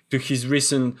suit? To his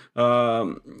recent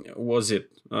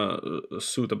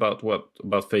suit about what?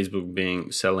 About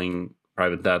Facebook selling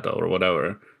private data or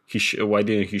whatever. Why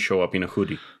didn't he show up in a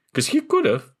hoodie? Because he could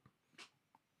have.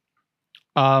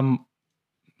 I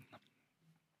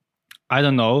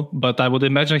don't know, but I would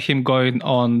imagine him going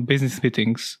on business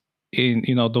meetings in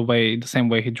the same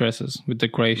way he dresses, with the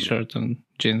gray shirt and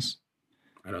jeans.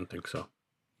 I don't think so.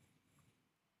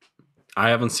 I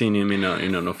haven't seen him in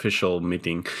an official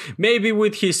meeting. Maybe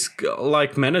with his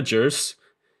managers,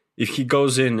 if he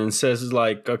goes in and says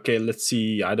okay, let's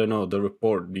see, I don't know, the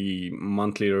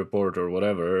monthly report or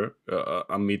whatever,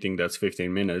 a meeting that's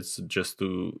 15 minutes just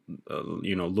to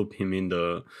loop him in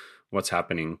the what's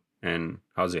happening and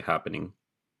how's it happening.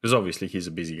 Because obviously he's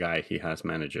a busy guy. He has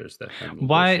managers that handle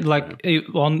why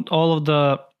on all of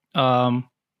the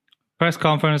press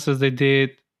conferences they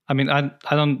did. I mean, I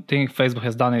don't think Facebook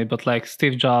has done it, but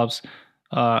Steve Jobs,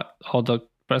 all the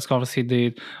press conference he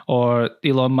did, or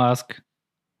Elon Musk.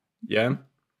 Yeah.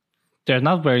 They're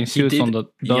not wearing suits on those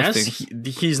things.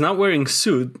 He's not wearing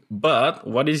suit, but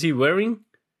what is he wearing?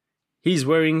 He's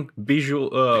wearing visual.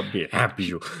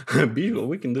 Visual.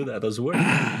 We can do that as well.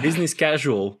 Business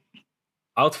casual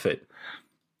outfit.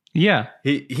 Yeah,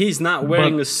 He's not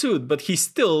wearing but a suit, but he's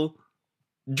still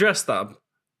dressed up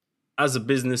as a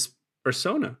business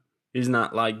persona. He's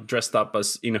not like dressed up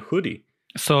as in a hoodie.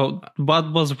 so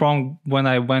what was wrong when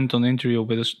I went on interview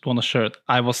with on a shirt?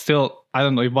 I was still, I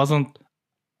don't know, it wasn't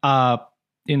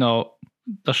you know,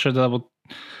 the shirt that I would,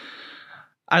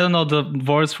 I don't know the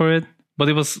words for it, but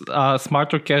it was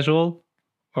smart or casual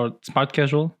or smart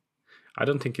casual. I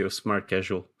don't think it was smart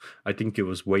casual. I think it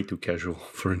was way too casual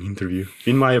for an interview,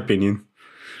 in my opinion.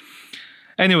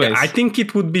 Anyways, I think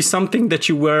it would be something that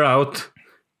you wear out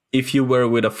if you were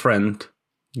with a friend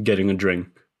getting a drink.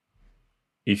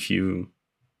 If you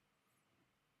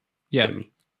yeah. get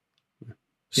me.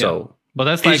 So, Yeah. But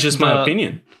that's it's like just my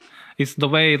opinion. It's the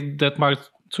way that Mark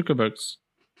Zuckerberg's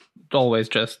always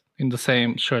dressed in the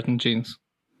same shirt and jeans.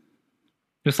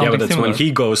 There's Yeah, something but that's similar. when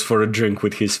he goes for a drink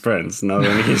with his friends, not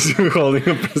when he's holding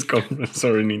a press conference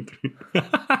or an interview.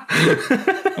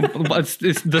 But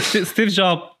it's the Steve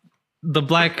Jobs, the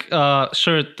black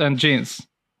shirt and jeans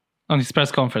on his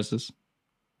press conferences.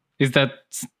 Is that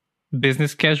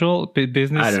business casual?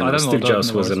 Business? I don't know. Steve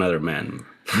Jobs was words. another man.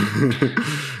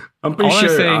 I'm pretty All sure.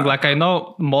 I'm saying, like, I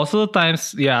know most of the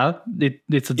times, yeah,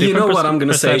 it's a different. You know what I'm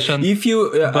gonna say? perception, If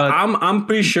you, but I'm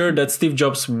pretty sure that Steve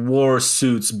Jobs wore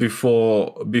suits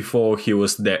before he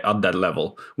was there at that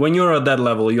level. When you're at that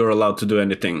level, you're allowed to do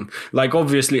anything. Like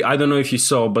obviously, I don't know if you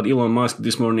saw, but Elon Musk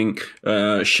this morning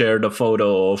shared a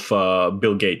photo of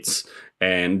Bill Gates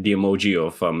and the emoji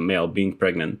of a male being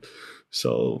pregnant.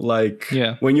 So like,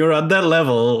 yeah, when you're at that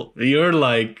level, you're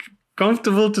like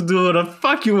comfortable to do what the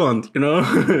fuck you want, you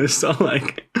know? So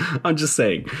like, I'm just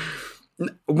saying.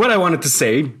 What I wanted to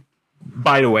say,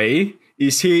 by the way,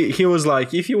 is he was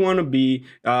like, if you want to be,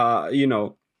 you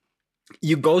know,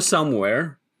 you go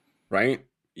somewhere, right?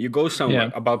 You go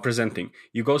somewhere about presenting.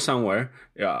 You go somewhere,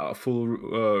 a full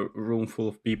room full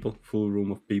of people, full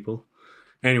room of people.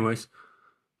 Anyways,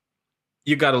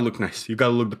 you gotta look nice. You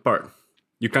gotta look the part.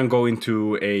 You can't go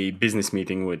into a business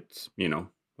meeting with, you know,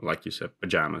 like you said,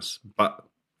 pajamas. But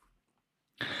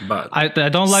I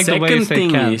don't like the way you say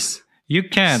can. You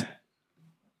can't.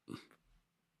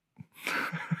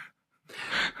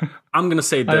 I'm gonna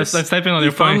say this. I'm stepping on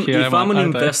your point here. If I'm an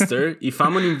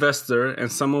investor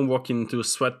and someone walked into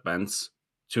sweatpants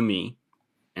to me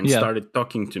and started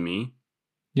talking to me,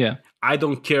 I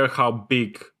don't care how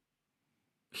big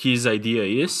his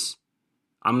idea is.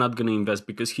 I'm not going to invest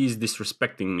because he's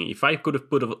disrespecting me. If I could have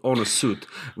put on a suit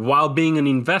while being an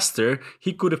investor,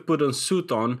 he could have put a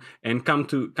suit on and come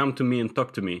to me and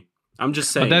talk to me. I'm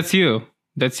just saying. But that's you.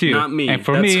 That's you. Not me. And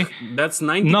for me, that's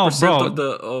 90%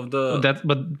 of the that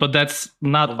but that's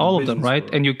not all of them, right?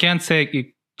 World. And you can't say you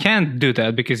can't do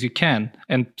that because you can.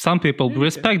 And some people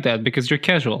respect that because you're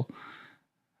casual.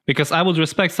 Because I would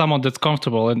respect someone that's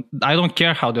comfortable and I don't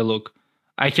care how they look.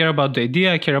 I care about the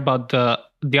idea, I care about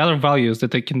the other values that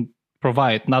they can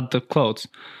provide, not the clothes.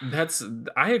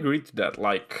 I agree to that.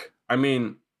 Like, I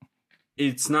mean,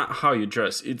 it's not how you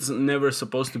dress. It's never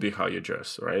supposed to be how you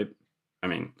dress, right? I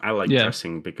mean, I like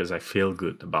dressing because I feel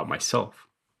good about myself.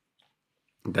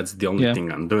 That's the only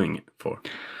thing I'm doing it for.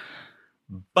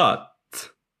 But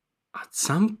at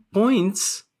some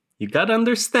points, you gotta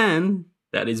understand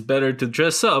that it's better to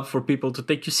dress up for people to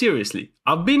take you seriously.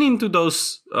 I've been into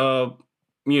those,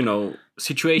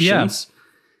 situations. Yeah.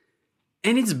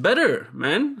 And it's better,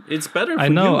 man. It's better for I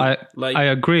know. You. I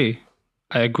agree.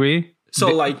 So,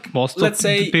 like, most of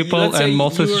the people and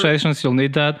most of the situations you'll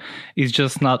need that. It's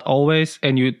just not always.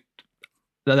 And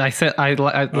I said, I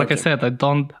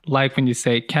don't like when you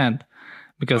say can't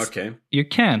because you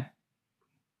can.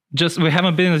 Just we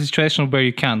haven't been in a situation where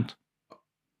you can't.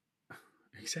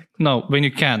 Exactly. No, when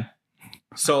you can.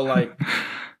 So, like,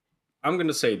 I'm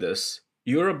gonna say this: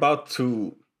 you're about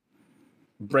to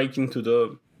break into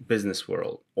the business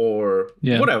world or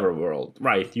whatever world,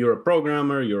 right? You're a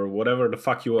programmer, you're whatever the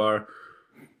fuck you are,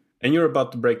 and you're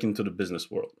about to break into the business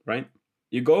world, right?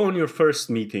 You go on your first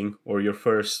meeting or your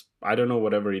first, I don't know,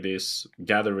 whatever it is,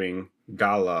 gathering,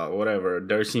 gala, whatever.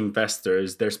 There's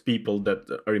investors, there's people that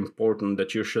are important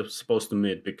that you're supposed to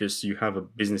meet because you have a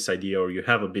business idea or you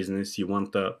have a business, you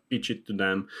want to pitch it to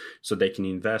them so they can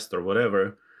invest or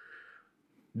whatever.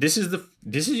 This is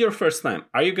your first time.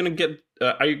 Are you gonna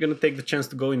take the chance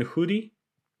to go in a hoodie?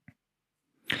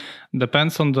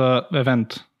 Depends on the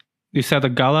event. You said a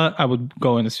gala, I would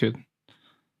go in a suit.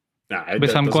 Nah, but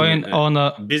if I'm going on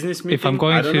a business meeting, if I'm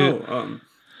going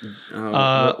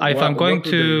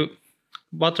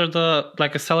what are the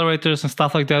like accelerators and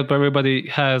stuff like that, where everybody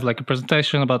has like a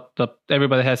presentation about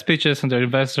everybody has speeches and their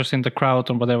investors in the crowd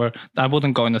or whatever. I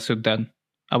wouldn't go in a suit then.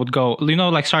 I would go,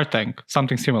 like Shark Tank,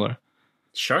 something similar.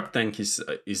 Shark Tank is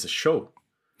a show.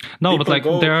 No, but like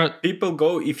there are people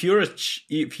go if you're a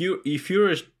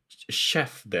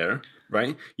chef there,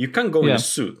 right? You can't go in a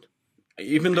suit,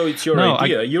 even though it's your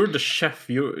idea. You're the chef.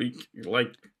 You're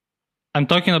like. I'm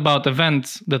talking about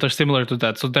events that are similar to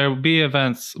that. So there will be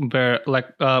events where, like,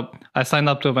 I signed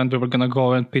up to an event where we're gonna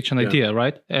go and pitch an idea,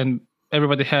 right? And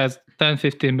everybody has 10,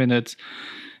 15 minutes.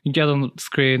 You get on the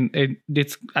screen.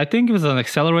 It's I think it was an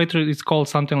accelerator. It's called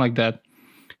something like that.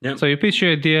 Yeah. So you pitch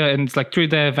your idea, and it's like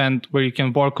 3-day event where you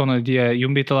can work on an idea. You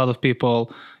meet a lot of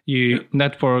people. You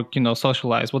network,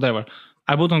 socialize, whatever.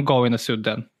 I wouldn't go in a suit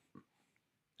then.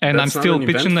 And I'm still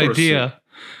pitching an idea.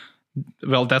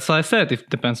 Well, that's what I said. It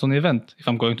depends on the event. If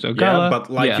I'm going to a gala,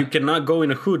 but you cannot go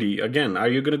in a hoodie again. Are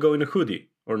you going to go in a hoodie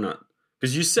or not?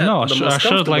 Because you said no, the most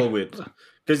comfortable with.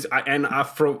 Because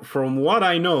from what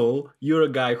I know, you're a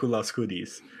guy who loves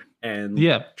hoodies and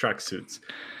tracksuits.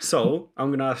 So I'm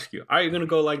going to ask you: are you going to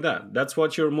go like that? That's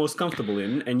what you're most comfortable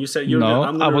in. And you said you're. No,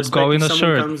 I'm I would go in a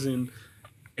shirt. Comes in.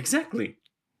 Exactly.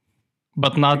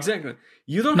 But not exactly.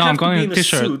 You don't have to be in a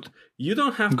suit. You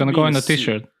don't have. I'm going to go in a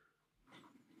t-shirt.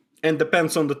 And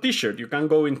depends on the t-shirt. You can't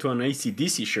go into an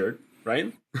AC/DC shirt,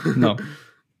 right? No.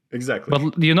 Exactly.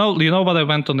 But you know what I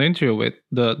went on the interview with,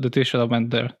 the t-shirt I went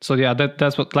there. So yeah,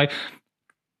 that's what like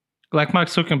Mark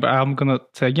Zuckerberg, I'm gonna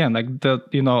say again, like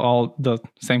all the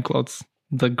same clothes,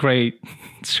 the gray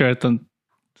shirt and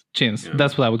jeans. Yeah.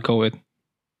 That's what I would go with.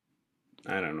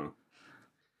 I don't know.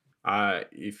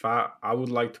 If I would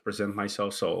like to present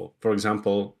myself, so for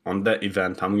example on that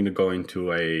event I'm going to go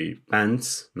into a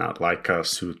pants, not like a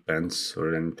suit pants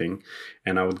or anything,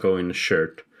 and I would go in a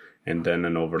shirt and then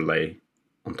an overlay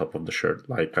on top of the shirt,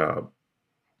 like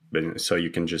so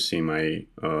you can just see my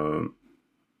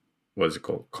what's it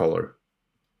called, collar,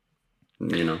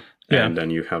 and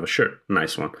then you have a shirt,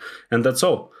 nice one, and that's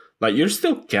all. Like you're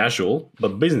still casual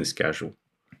but business casual,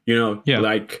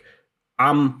 like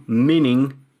I'm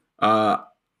meaning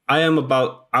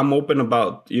I'm open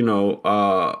about,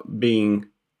 being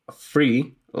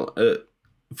free.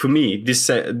 For me, this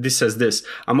says this.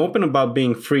 I'm open about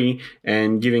being free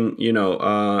and giving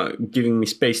me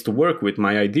space to work with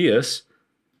my ideas,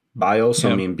 but I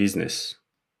also mean business.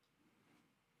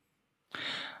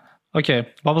 Okay,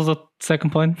 what was the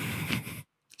second point?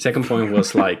 Second point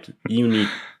was like you need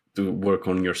to work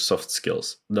on your soft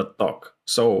skills, the talk.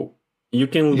 So you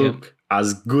can look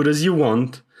as good as you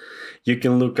want. You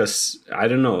can look as, I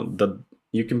don't know,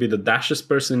 you can be the dashiest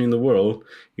person in the world.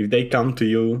 If they come to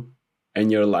you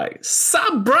and you're like,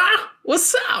 sup, bruh?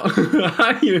 What's up?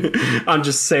 I'm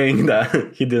just saying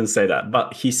that. He didn't say that.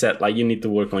 But he said, like, you need to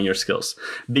work on your skills.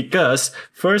 Because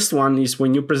first one is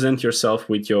when you present yourself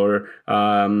with your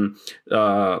bonton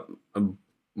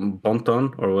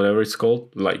or whatever it's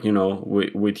called. Like,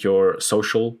 with your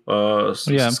social...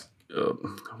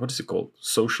 what is it called?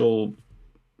 Social...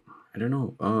 I don't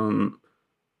know.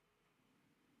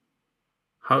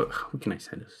 How can I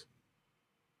say this?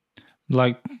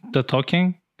 Like the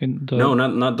talking? No,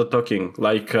 not the talking.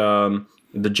 Like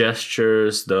the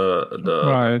gestures, the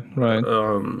right.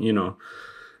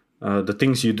 The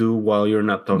things you do while you're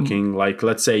not talking. Like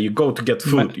let's say you go to get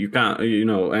food, you can't,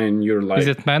 and you're like. Is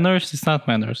it manners? It's not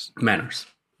manners. Manners.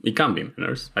 It can be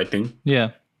manners, I think.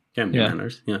 Yeah. Can be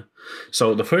manners. Yeah.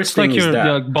 So the first it's thing like is that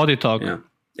your body talk. Yeah.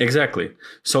 Exactly.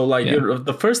 So like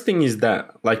the first thing is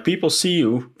that like people see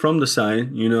you from the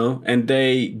side, and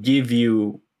they give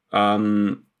you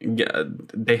they're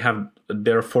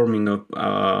forming a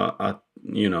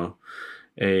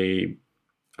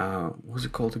what's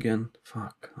it called again?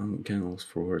 Fuck, I'm getting lost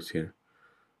for words here.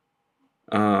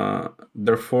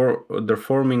 They're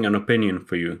forming an opinion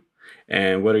for you.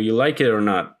 And whether you like it or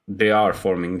not, they are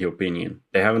forming the opinion.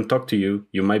 They haven't talked to you.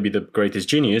 You might be the greatest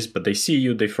genius, but they see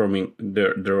you.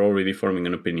 They're already forming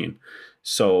an opinion.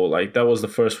 So, like that was the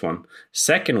first one.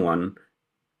 Second one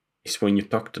is when you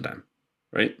talk to them,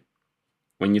 right?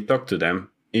 When you talk to them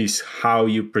is how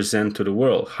you present to the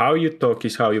world. How you talk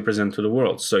is how you present to the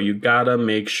world. So you gotta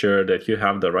make sure that you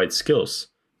have the right skills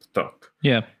to talk.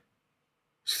 Yeah.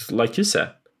 Like you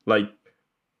said, like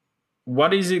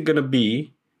what is it gonna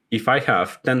be? If I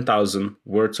have 10,000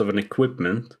 words of an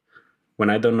equipment, when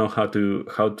I don't know how to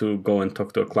go and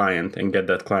talk to a client and get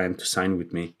that client to sign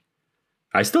with me,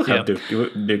 I still have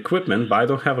the equipment, but I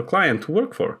don't have a client to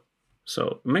work for.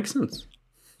 So it makes sense.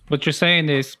 What you're saying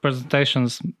is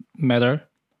presentations matter.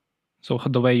 So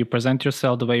the way you present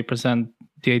yourself, the way you present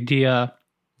the idea.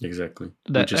 Exactly.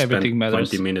 That we just everything spent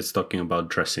matters. 20 minutes talking about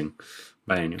dressing.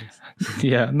 But anyways.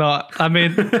 Yeah. No, I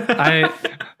mean,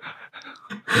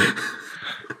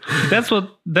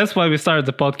 That's why we started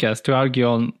the podcast, to argue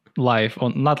on live,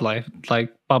 on not live,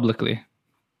 like publicly.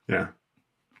 Yeah.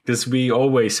 because we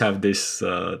always have these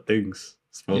things,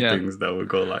 small Yeah. things that we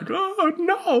go like, oh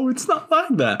no, it's not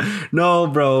like that. No,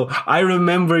 bro, I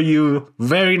remember you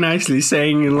very nicely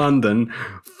saying in London,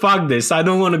 fuck this, I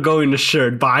don't want to go in a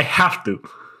shirt, but I have to.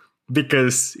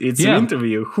 Because it's an Yeah.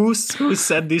 interview. Who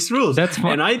set these rules? That's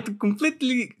and I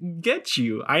completely get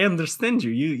you. I understand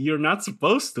you. You're not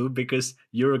supposed to, because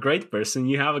you're a great person.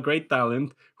 You have a great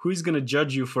talent. Who's gonna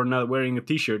judge you for not wearing a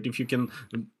t-shirt if you can,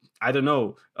 I don't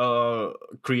know,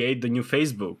 create the new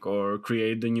Facebook or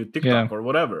create the new TikTok or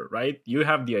whatever, right? You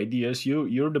have the ideas.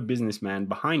 You're the businessman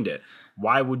behind it.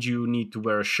 Why would you need to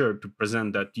wear a shirt to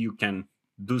present that you can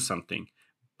do something?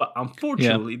 But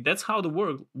unfortunately, that's how the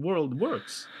world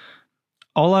works.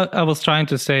 All I was trying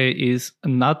to say is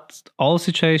not all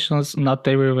situations, not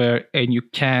everywhere, and you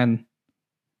can,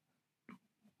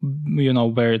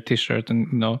 wear a t-shirt,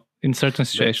 and in certain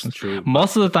situations. True,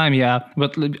 most of the time, yeah.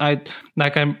 But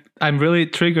I'm really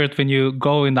triggered when you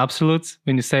go in absolutes,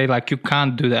 when you say like you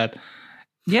can't do that.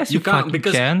 Yes, you can't,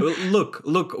 because can.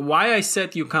 Look. Why I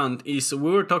said you can't is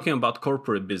we were talking about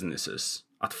corporate businesses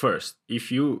at first. If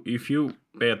you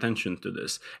pay attention to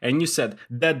this, and you said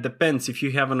that depends if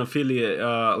you have an affiliate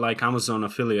like Amazon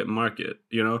affiliate market,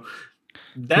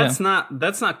 that's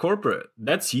not corporate.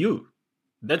 That's you.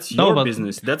 That's your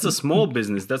business. That's a small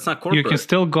business. That's not corporate. You can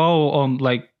still go on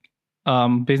like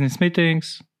business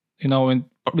meetings, and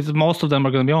most of them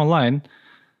are going to be online.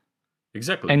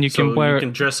 Exactly. And you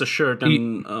can dress a shirt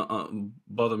and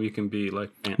bottom you can be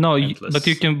like but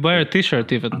you can wear a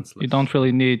t-shirt even. Pantsless. You don't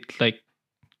really need like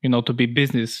to be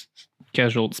business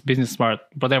casual, business smart,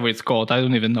 whatever it's called. I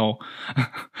don't even know.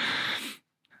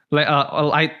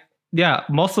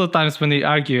 Most of the times when they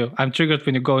argue, I'm triggered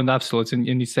when you go in absolutes and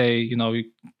you say,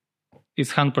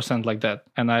 it's 100% like that.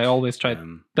 And I always try.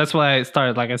 That's why I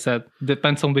started, like I said,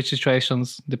 depends on which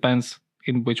situations, depends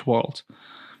in which world.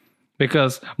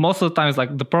 Because most of the times,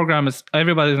 like the program is,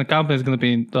 everybody in the company is going to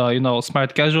be,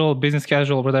 smart casual, business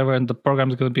casual, whatever. And the program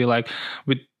is going to be like,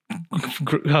 with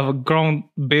have a grown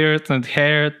beard and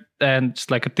hair and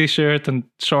just like a t-shirt and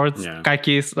shorts,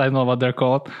 khakis, I don't know what they're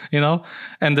called,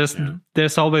 and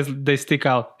there's always, they stick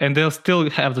out and they'll still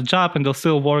have the job and they'll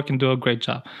still work and do a great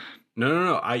job.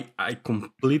 No. I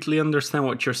completely understand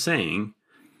what you're saying.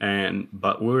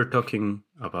 But we're talking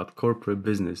about corporate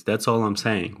business. That's all I'm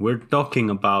saying. We're talking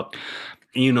about,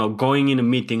 going in a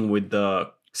meeting with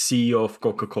the CEO of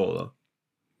Coca-Cola.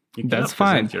 You that's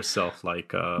fine. Yourself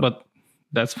like, but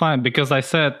that's fine, because I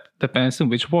said depends in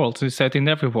which world. You said in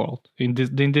every world, in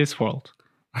this world.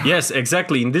 Yes,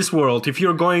 exactly. In this world, if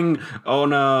you're going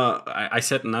on I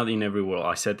said not in every world.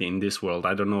 I said in this world.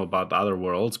 I don't know about other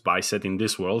worlds, but I said in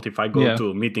this world. If I go to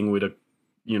a meeting with the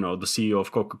CEO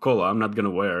of Coca-Cola, I'm not gonna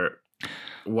wear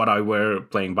what I wear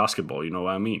playing basketball. You know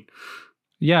what I mean?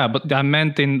 Yeah, but I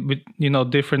meant with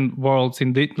different worlds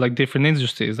in like different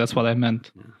industries. That's what I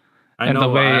meant. Yeah. I know. The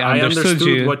way I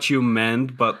understood what you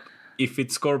meant, but if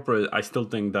it's corporate, I still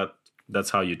think that's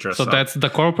how you dress up. So that's the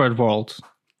corporate world.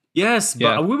 Yes,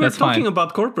 but we were talking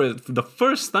about corporate the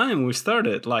first time we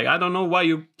started. Like, I don't know why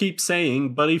you keep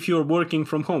saying, but if you're working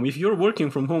from home,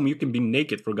 you can be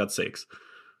naked, for God's sakes.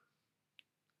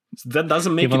 That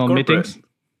doesn't make even it on corporate. Meetings?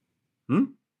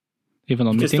 Even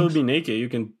on meetings? You can still be naked. You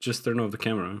can just turn off the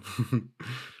camera.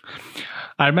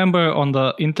 I remember on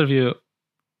the interview,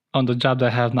 on the job that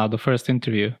I have now, the first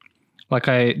interview, like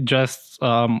I dressed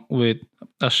with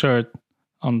a shirt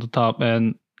on the top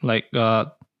and like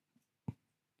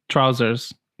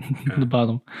trousers at the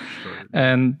bottom. Sure.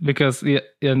 And because it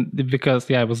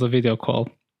was a video call.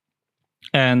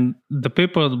 And the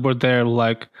people were there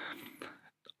like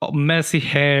messy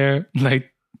hair,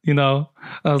 like, I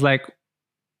was like,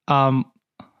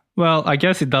 well, I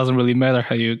guess it doesn't really matter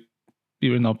how you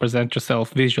present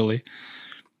yourself visually.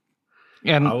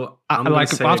 And when I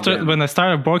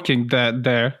started working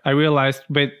there, I realized,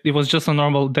 but it was just a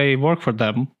normal day work for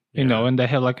them, and they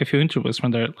have like a few interviews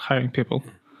when they're hiring people.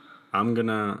 I'm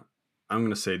gonna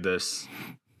say this.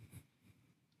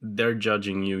 They're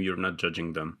judging you. You're not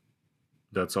judging them.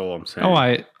 That's all I'm saying.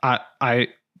 Oh,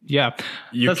 yeah.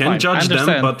 You can judge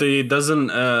them, but it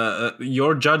doesn't.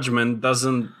 Your judgment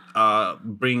doesn't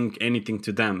bring anything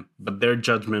to them, but their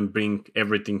judgment bring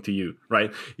everything to you,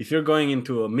 right? If you're going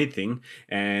into a meeting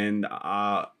and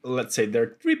let's say there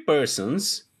are 3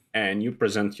 persons and you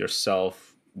present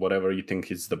yourself whatever you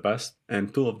think is the best,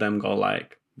 and 2 of them go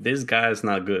like, this guy is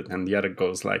not good, and the other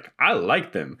goes like, I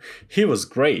liked him, he was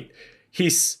great,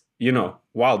 he's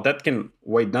wow, that can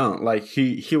weigh down. Like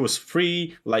he was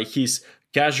free, like he's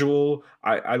casual.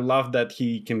 I love that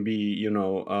he can be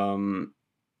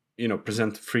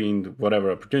present free in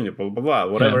whatever opportunity, blah blah blah,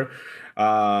 whatever.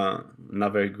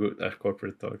 Not very good at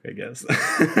corporate talk, I guess.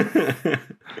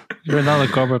 You're not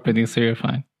a corporate meeting, so you're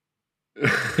fine.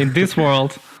 In this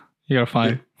world, you're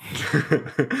fine.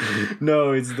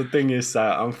 No, the thing is,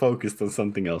 I'm focused on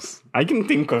something else. I can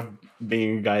think of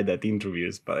being a guy that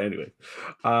interviews, but anyway.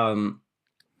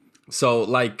 So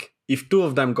like, if two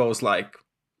of them goes like,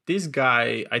 this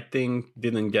guy, I think,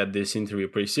 didn't get this interview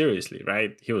pretty seriously,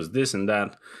 right? He was this and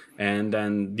that, and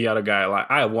then the other guy, like,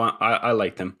 I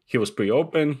liked him. He was pretty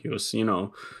open. He was,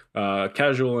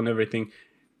 casual and everything.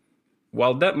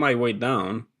 While that might weigh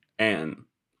down, and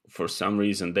for some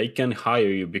reason they can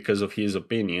hire you because of his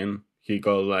opinion, he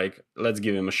go like, let's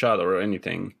give him a shot or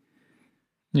anything.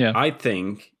 Yeah, I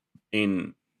think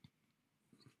in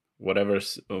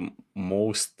whatever's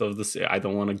most of the, I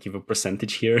don't want to give a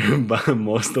percentage here, but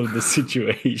most of the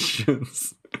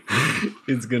situations,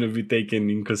 it's gonna be taken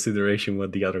in consideration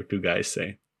what the other two guys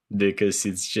say, because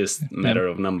it's just a matter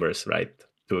of numbers, right?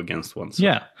 2 against 1. So.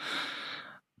 Yeah,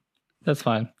 that's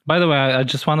fine. By the way, I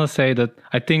just want to say that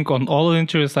I think on all the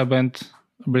interviews I went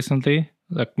recently,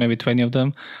 like maybe 20 of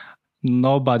them,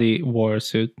 nobody wore a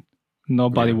suit.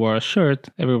 Nobody wore a shirt.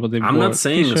 Everybody I'm wore not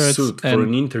saying t-shirts, a suit for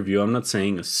an interview. I'm not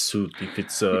saying a suit.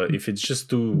 If it's just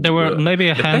to, there were maybe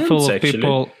a handful of actually.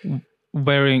 people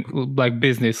wearing like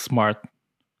business smart.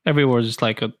 Everywhere just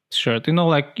like a shirt,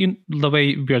 like the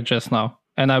way we are dressed now.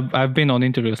 And I've been on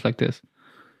interviews like this.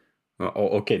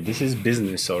 Oh, okay. This is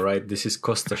business, all right. This is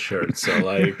Costa shirt, so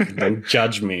like, don't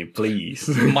judge me, please.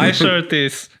 My shirt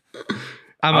is.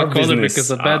 I'm a caller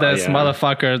because a badass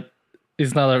motherfucker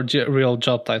is not a real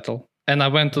job title. And I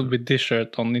went with this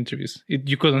shirt on interviews.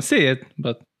 You couldn't see it,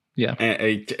 but yeah.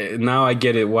 Now I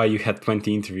get it why you had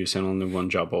 20 interviews and only 1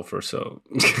 job offer. So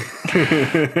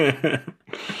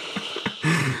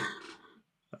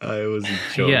I was a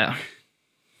joke. Yeah.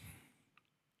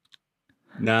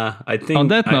 Nah, I think on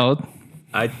that note,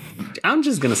 I'm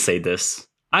just gonna say this.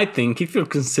 I think if you're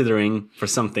considering for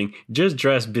something, just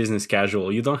dress business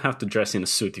casual. You don't have to dress in a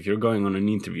suit if you're going on an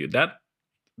interview.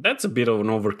 That's a bit of an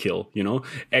overkill,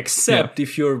 except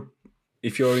if your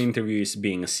interview is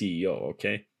being a CEO,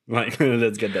 okay? Like,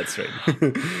 let's get that straight.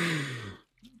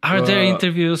 Are there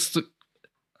interviews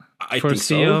for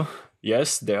CEO? So.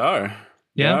 Yes, there are.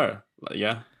 Yeah?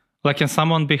 Yeah. Like, can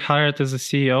someone be hired as a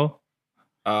CEO?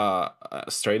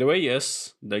 Straight away,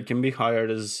 yes. They can be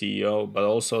hired as a CEO, but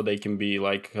also they can be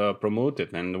like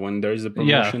promoted. And when there is a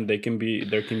promotion, there can be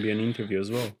an interview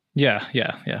as well. Yeah.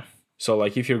 So,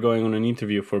 like, if you're going on an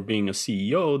interview for being a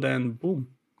CEO, then boom,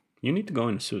 you need to go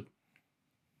in a suit.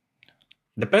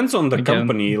 Depends on the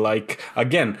company. Like,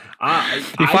 again,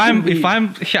 if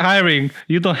I'm hiring,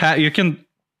 you can,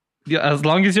 as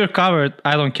long as you're covered,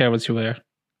 I don't care what you wear.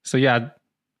 So yeah,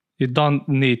 you don't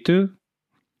need to,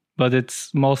 but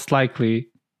it's most likely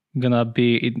gonna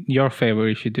be in your favor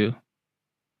if you do.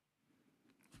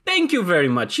 Thank you very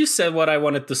much. You said what I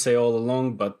wanted to say all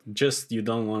along, but just you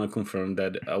don't want to confirm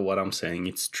that what I'm saying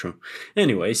it's true.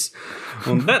 Anyways,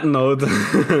 on that note,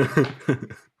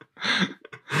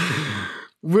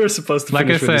 we're supposed to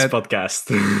finish with this podcast.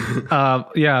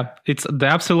 Yeah, it's the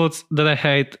absolutes that I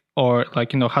hate, or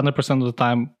 100% of the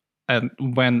time, and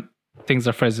when things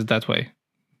are phrased that way,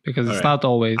 because it's not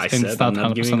always. It's not I'm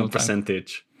not 100% giving a of the time.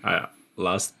 percentage.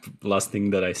 Last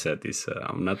thing that I said is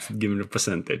I'm not giving a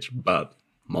percentage, but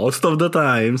most of the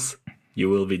times you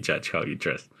will be judged how you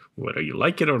dress, whether you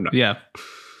like it or not. Yeah,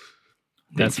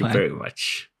 Thank you very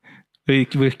much. We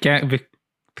came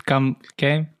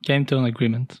to an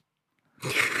agreement.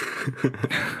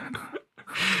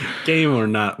 Game or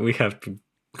not, we have to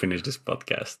finish this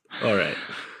podcast. All right.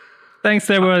 Thanks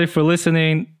everybody for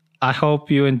listening. I hope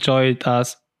you enjoyed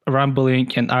us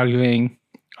rambling and arguing.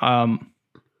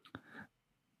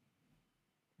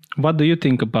 What do you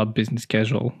think about business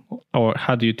casual, or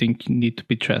how do you think you need to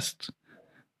be dressed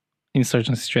in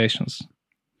certain situations?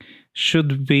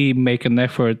 Should we make an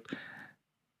effort,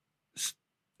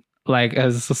 like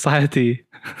as a society,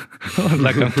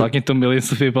 like I'm talking to millions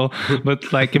of people,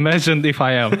 but like imagine if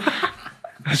I am.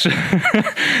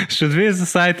 Should we as a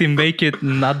society make it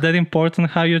not that important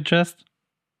how you're dressed?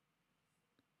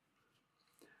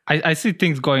 I see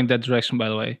things going that direction, by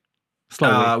the way.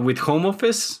 Slowly. With home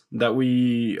office that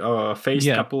we faced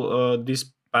these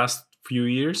past few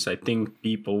years, I think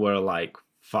people were like,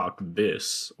 fuck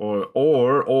this,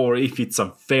 or if it's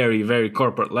a very very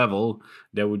corporate level,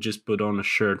 they would just put on a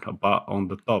shirt about on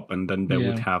the top, and then they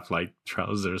would have like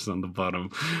trousers on the bottom.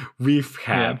 We've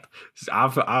had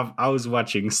I was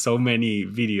watching so many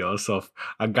videos of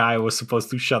a guy was supposed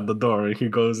to shut the door and he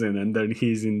goes in and then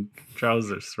he's in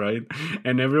trousers, right?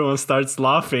 And everyone starts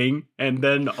laughing, and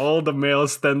then all the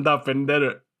males stand up and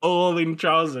they're all in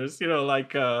trousers,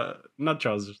 like not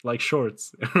trousers, like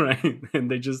shorts, right?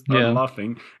 And they just start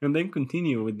laughing and then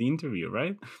continue with the interview,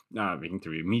 right?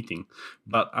 Meeting.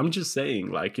 But I'm just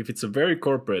saying, like, if it's a very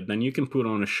corporate, then you can put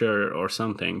on a shirt or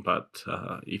something. But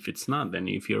if it's not, then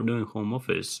if you're doing home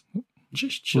office,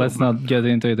 just chill. Let's not get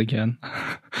into it again.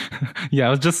 I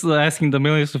was just asking the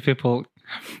millions of people,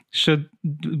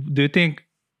 do you think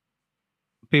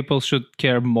people should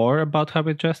care more about how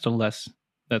we dressed or less?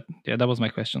 That was my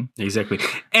question. Exactly.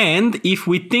 And if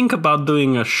we think about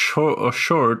doing a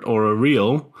short or a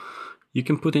reel, you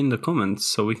can put in the comments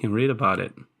so we can read about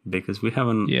it, because we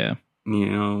haven't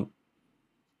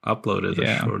uploaded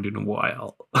a short in a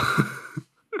while.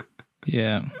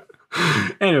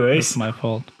 Anyways, it's my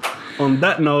fault. On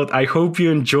that note, I hope you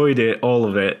enjoyed all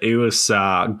of it. It was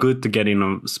good to get in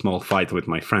a small fight with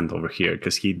my friend over here,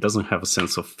 because he doesn't have a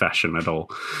sense of fashion at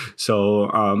all. So,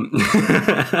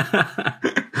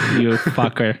 you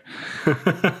fucker.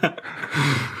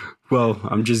 Well,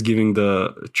 I'm just giving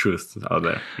the truth out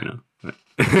there,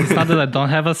 It's not that I don't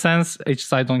have a sense, it's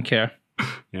just I don't care.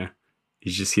 Yeah.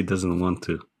 It's just he doesn't want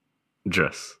to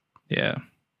dress. Yeah,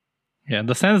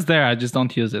 the sense there, I just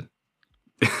don't use it.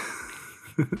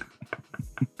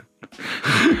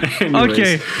 Anyways,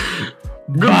 okay.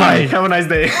 Goodbye. Bye. Have a nice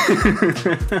day.